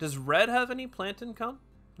 Does red have any plant income?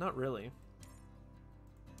 Not really.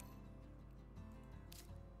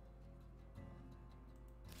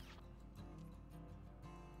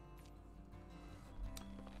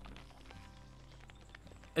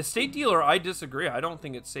 Estate dealer, I disagree. I don't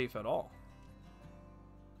think it's safe at all.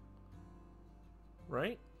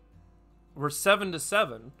 Right? We're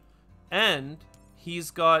 7-7, and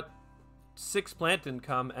he's got 6 plant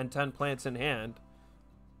income and 10 plants in hand.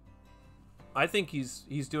 I think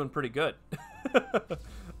he's doing pretty good.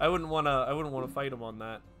 I wouldn't want to fight him on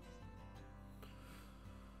that.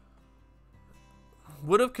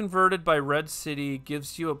 Would have converted by Red City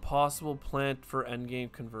gives you a possible plant for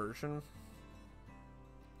endgame conversion.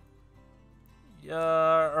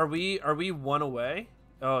 Are we one away?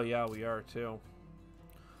 Oh yeah, we are too.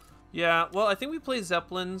 Yeah, well, I think we play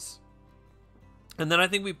Zeppelins, and then I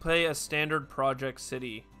think we play a standard project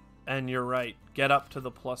city. And you're right, get up to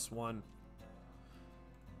the +1.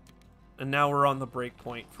 And now we're on the break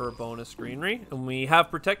point for a bonus greenery, and we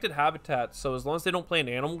have protected habitats. So as long as they don't play an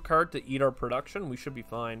animal card to eat our production, we should be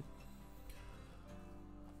fine.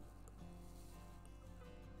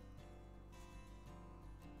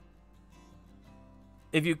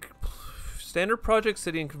 If you standard project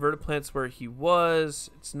city and converted plants where he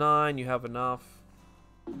was, it's 9. You have enough.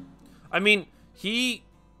 I mean,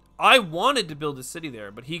 I wanted to build a city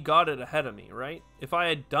there, but he got it ahead of me, right? If I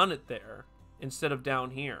had done it there instead of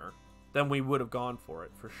down here, then we would have gone for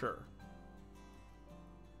it for sure.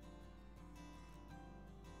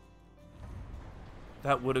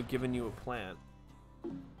 That would have given you a plant.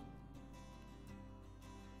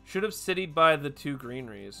 Should have citied by the 2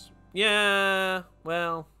 greeneries. Yeah,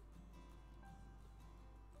 well.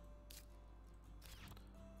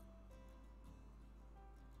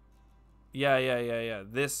 Yeah.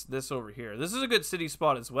 This over here. This is a good city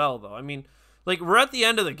spot as well, though. I mean, like, we're at the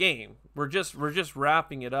end of the game. We're just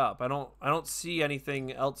wrapping it up. I don't see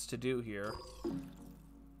anything else to do here.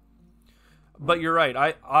 But you're right.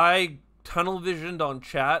 I tunnel visioned on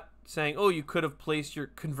chat saying, "Oh, you could have placed your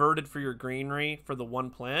converted for your greenery for the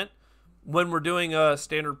one plant." When we're doing a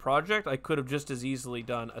standard project, I could have just as easily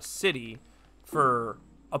done a city for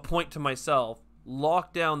a point to myself,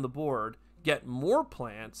 lock down the board, get more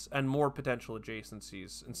plants and more potential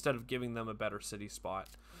adjacencies instead of giving them a better city spot.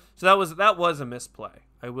 So that was a misplay,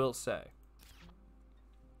 I will say.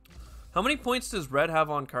 How many points does red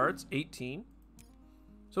have on cards? 18.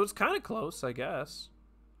 So it's kind of close, I guess.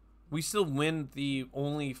 We still win the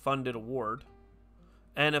only funded award.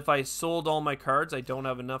 And if I sold all my cards, I don't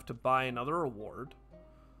have enough to buy another award.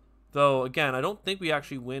 Though, again, I don't think we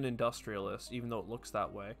actually win Industrialist, even though it looks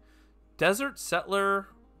that way. Desert Settler,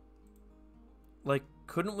 like,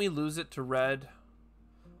 couldn't we lose it to red?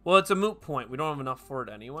 Well, it's a moot point. We don't have enough for it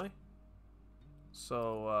anyway.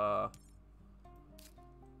 So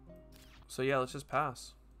yeah, let's just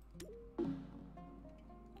pass.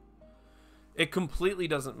 It completely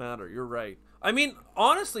doesn't matter. You're right. I mean,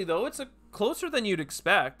 honestly, though, it's closer than you'd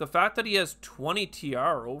expect. The fact that he has 20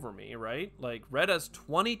 TR over me, right? Like, red has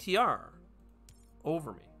 20 TR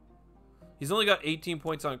over me. He's only got 18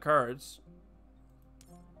 points on cards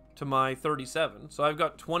to my 37. So I've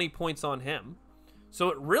got 20 points on him. So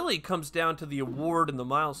it really comes down to the award and the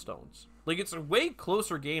milestones. Like, it's a way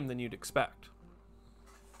closer game than you'd expect.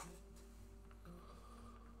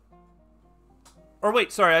 Or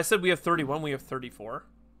wait, sorry, I said we have 31, we have 34.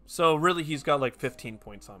 So really he's got like 15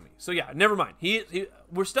 points on me. So yeah, never mind.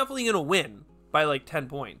 We're definitely going to win by like 10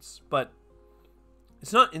 points, but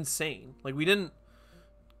it's not insane. Like, we didn't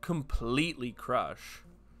completely crush.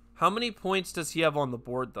 How many points does he have on the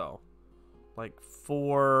board though? Like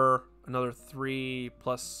 4, another 3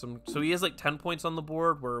 plus some. So he has like 10 points on the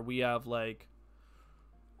board, where we have like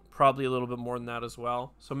probably a little bit more than that as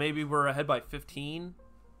well. So maybe we're ahead by 15.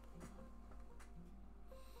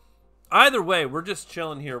 Either way, we're just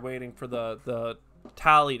chilling here waiting for the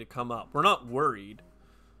tally to come up. We're not worried.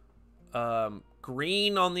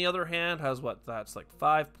 Green, on the other hand, has what? That's like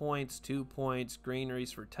 5 points, 2 points.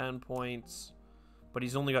 Greenery's for 10 points. But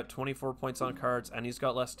he's only got 24 points on cards, and he's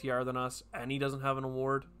got less TR than us, and he doesn't have an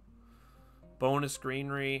award. Bonus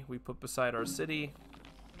greenery we put beside our city.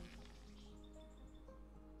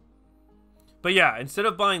 But yeah, instead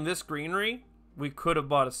of buying this greenery, we could have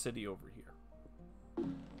bought a city over here.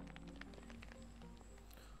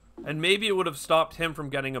 And maybe it would have stopped him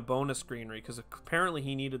from getting a bonus greenery, because apparently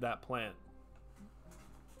he needed that plant.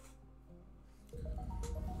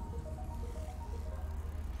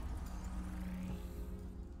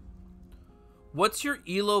 What's your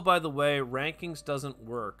ELO, by the way? Rankings doesn't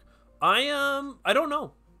work. I don't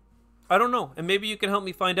know. I don't know. And maybe you can help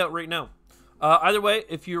me find out right now. Either way,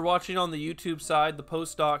 if you're watching on the YouTube side, the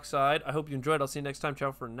post-doc side, I hope you enjoyed. I'll see you next time.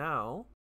 Ciao for now.